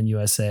Dino Land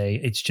USA.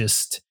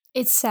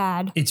 It's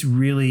sad. It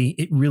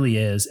really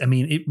is. I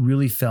mean, it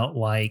really felt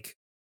like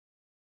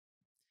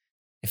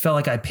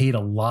I paid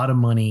a lot of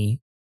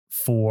money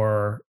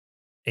for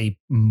a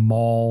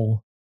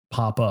mall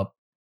pop-up,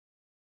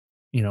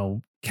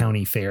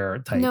 county fair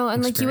type. No,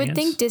 and experience. You would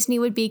think Disney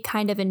would be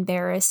kind of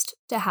embarrassed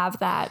to have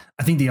that.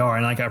 I think they are,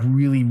 and I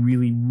really,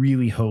 really,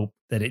 really hope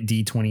that at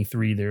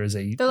D23 there is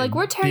They're like,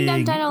 we're tearing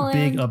down Dino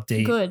Land. Big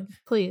update. Good,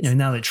 please.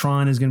 Now that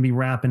Tron is going to be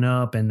wrapping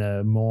up, and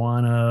the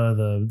Moana,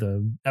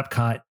 the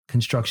Epcot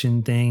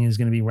construction thing is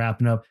going to be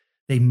wrapping up.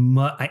 They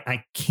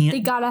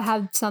gotta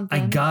have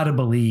something. I gotta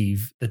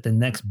believe that the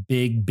next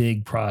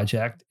big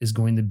project is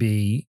going to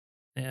be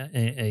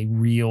a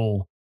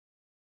real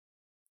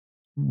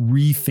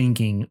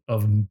rethinking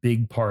of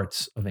big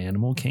parts of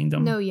Animal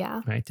Kingdom. No,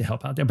 yeah. Right, to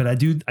help out there. But I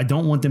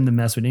don't want them to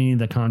mess with any of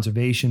the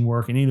conservation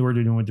work and any of the work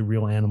they're doing with the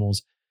real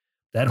animals.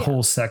 That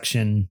whole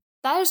section.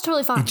 That is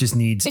totally fine. It just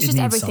needs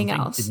everything something.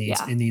 else.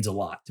 It needs a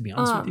lot, to be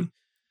honest with you.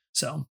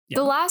 So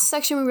the last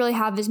section we really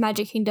have is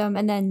Magic Kingdom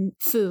and then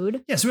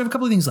food. Yeah, so we have a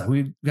couple of things left.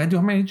 We got to do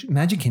our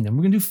Magic Kingdom.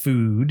 We're gonna do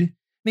food,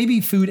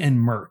 maybe food and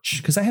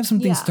merch, because I have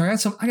some things. I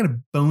got a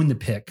bone to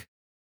pick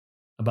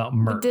about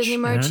merch. Disney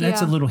merch,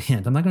 That's a little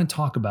hint. I'm not going to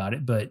talk about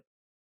it, but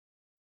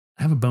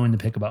I have a bone to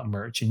pick about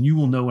merch, and you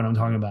will know what I'm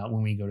talking about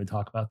when we go to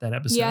talk about that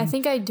episode. Yeah, I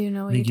think I do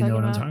know what you're talking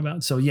about. I'm talking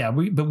about. So yeah,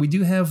 we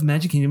do have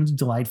Magic Kingdom. It's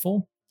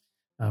delightful.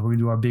 We're going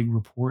to do our big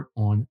report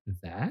on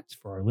that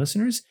for our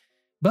listeners.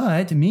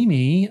 But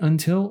Mimi,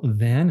 until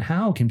then,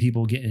 how can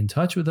people get in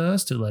touch with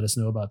us to let us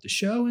know about the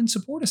show and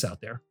support us out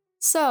there?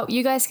 So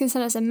you guys can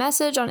send us a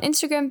message on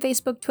Instagram,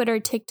 Facebook, Twitter,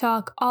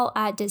 TikTok, all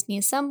at Disney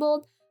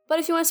Assembled. But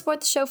if you want to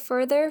support the show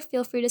further,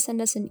 feel free to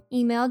send us an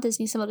email,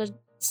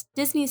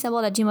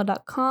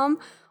 disneyassembled@gmail.com,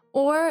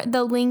 or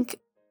the link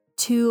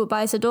to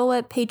Buy Us a Dole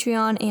Whip,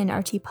 Patreon, and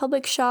our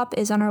TeePublic shop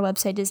is on our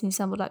website,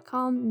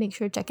 disneyassembled.com. Make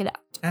sure to check it out.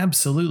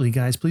 Absolutely,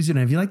 guys. Please do.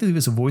 And if you'd like to leave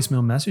us a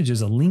voicemail message,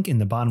 there's a link in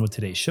the bottom of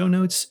today's show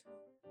notes.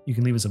 You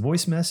can leave us a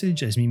voice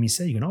message. As Mimi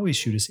said, you can always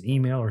shoot us an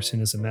email or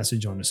send us a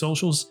message on the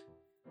socials.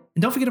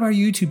 And don't forget about our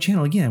YouTube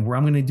channel, again, where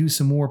I'm going to do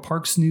some more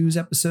Parks News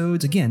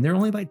episodes. Again, they're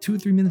only about 2 or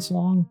 3 minutes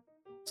long.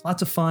 It's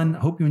lots of fun. I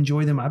hope you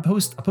enjoy them. I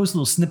post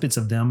little snippets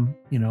of them,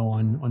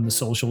 on the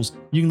socials.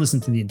 You can listen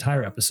to the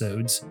entire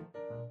episodes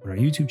on our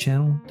YouTube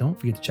channel. Don't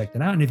forget to check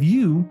that out. And if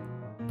you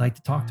would like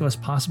to talk to us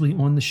possibly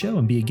on the show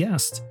and be a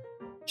guest,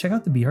 check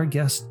out the Be Our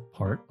Guest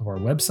part of our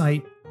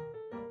website.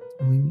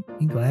 We'd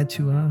be glad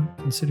to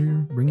consider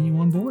bringing you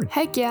on board.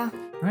 Heck yeah.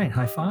 All right,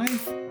 high five.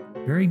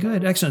 Very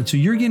good. Excellent. So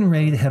you're getting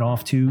ready to head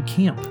off to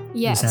camp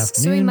this afternoon.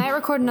 So we might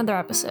record another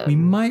episode. If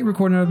not,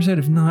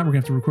 we're going to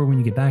have to record when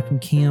you get back from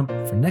camp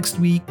for next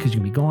week because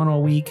you're going to be gone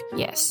all week.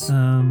 Yes.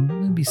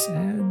 That'd be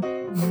sad.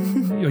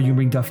 Are you going to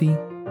bring Duffy?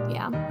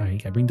 Yeah. All right, you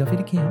got to bring Duffy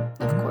to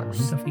camp. Of course.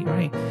 Bring Duffy. All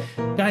right.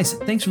 Guys,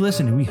 thanks for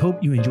listening. We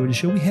hope you enjoyed the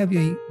show. We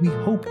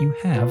hope you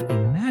have a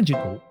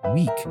magical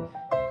week.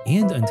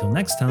 And until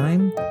next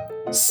time,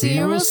 see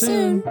you real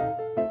soon.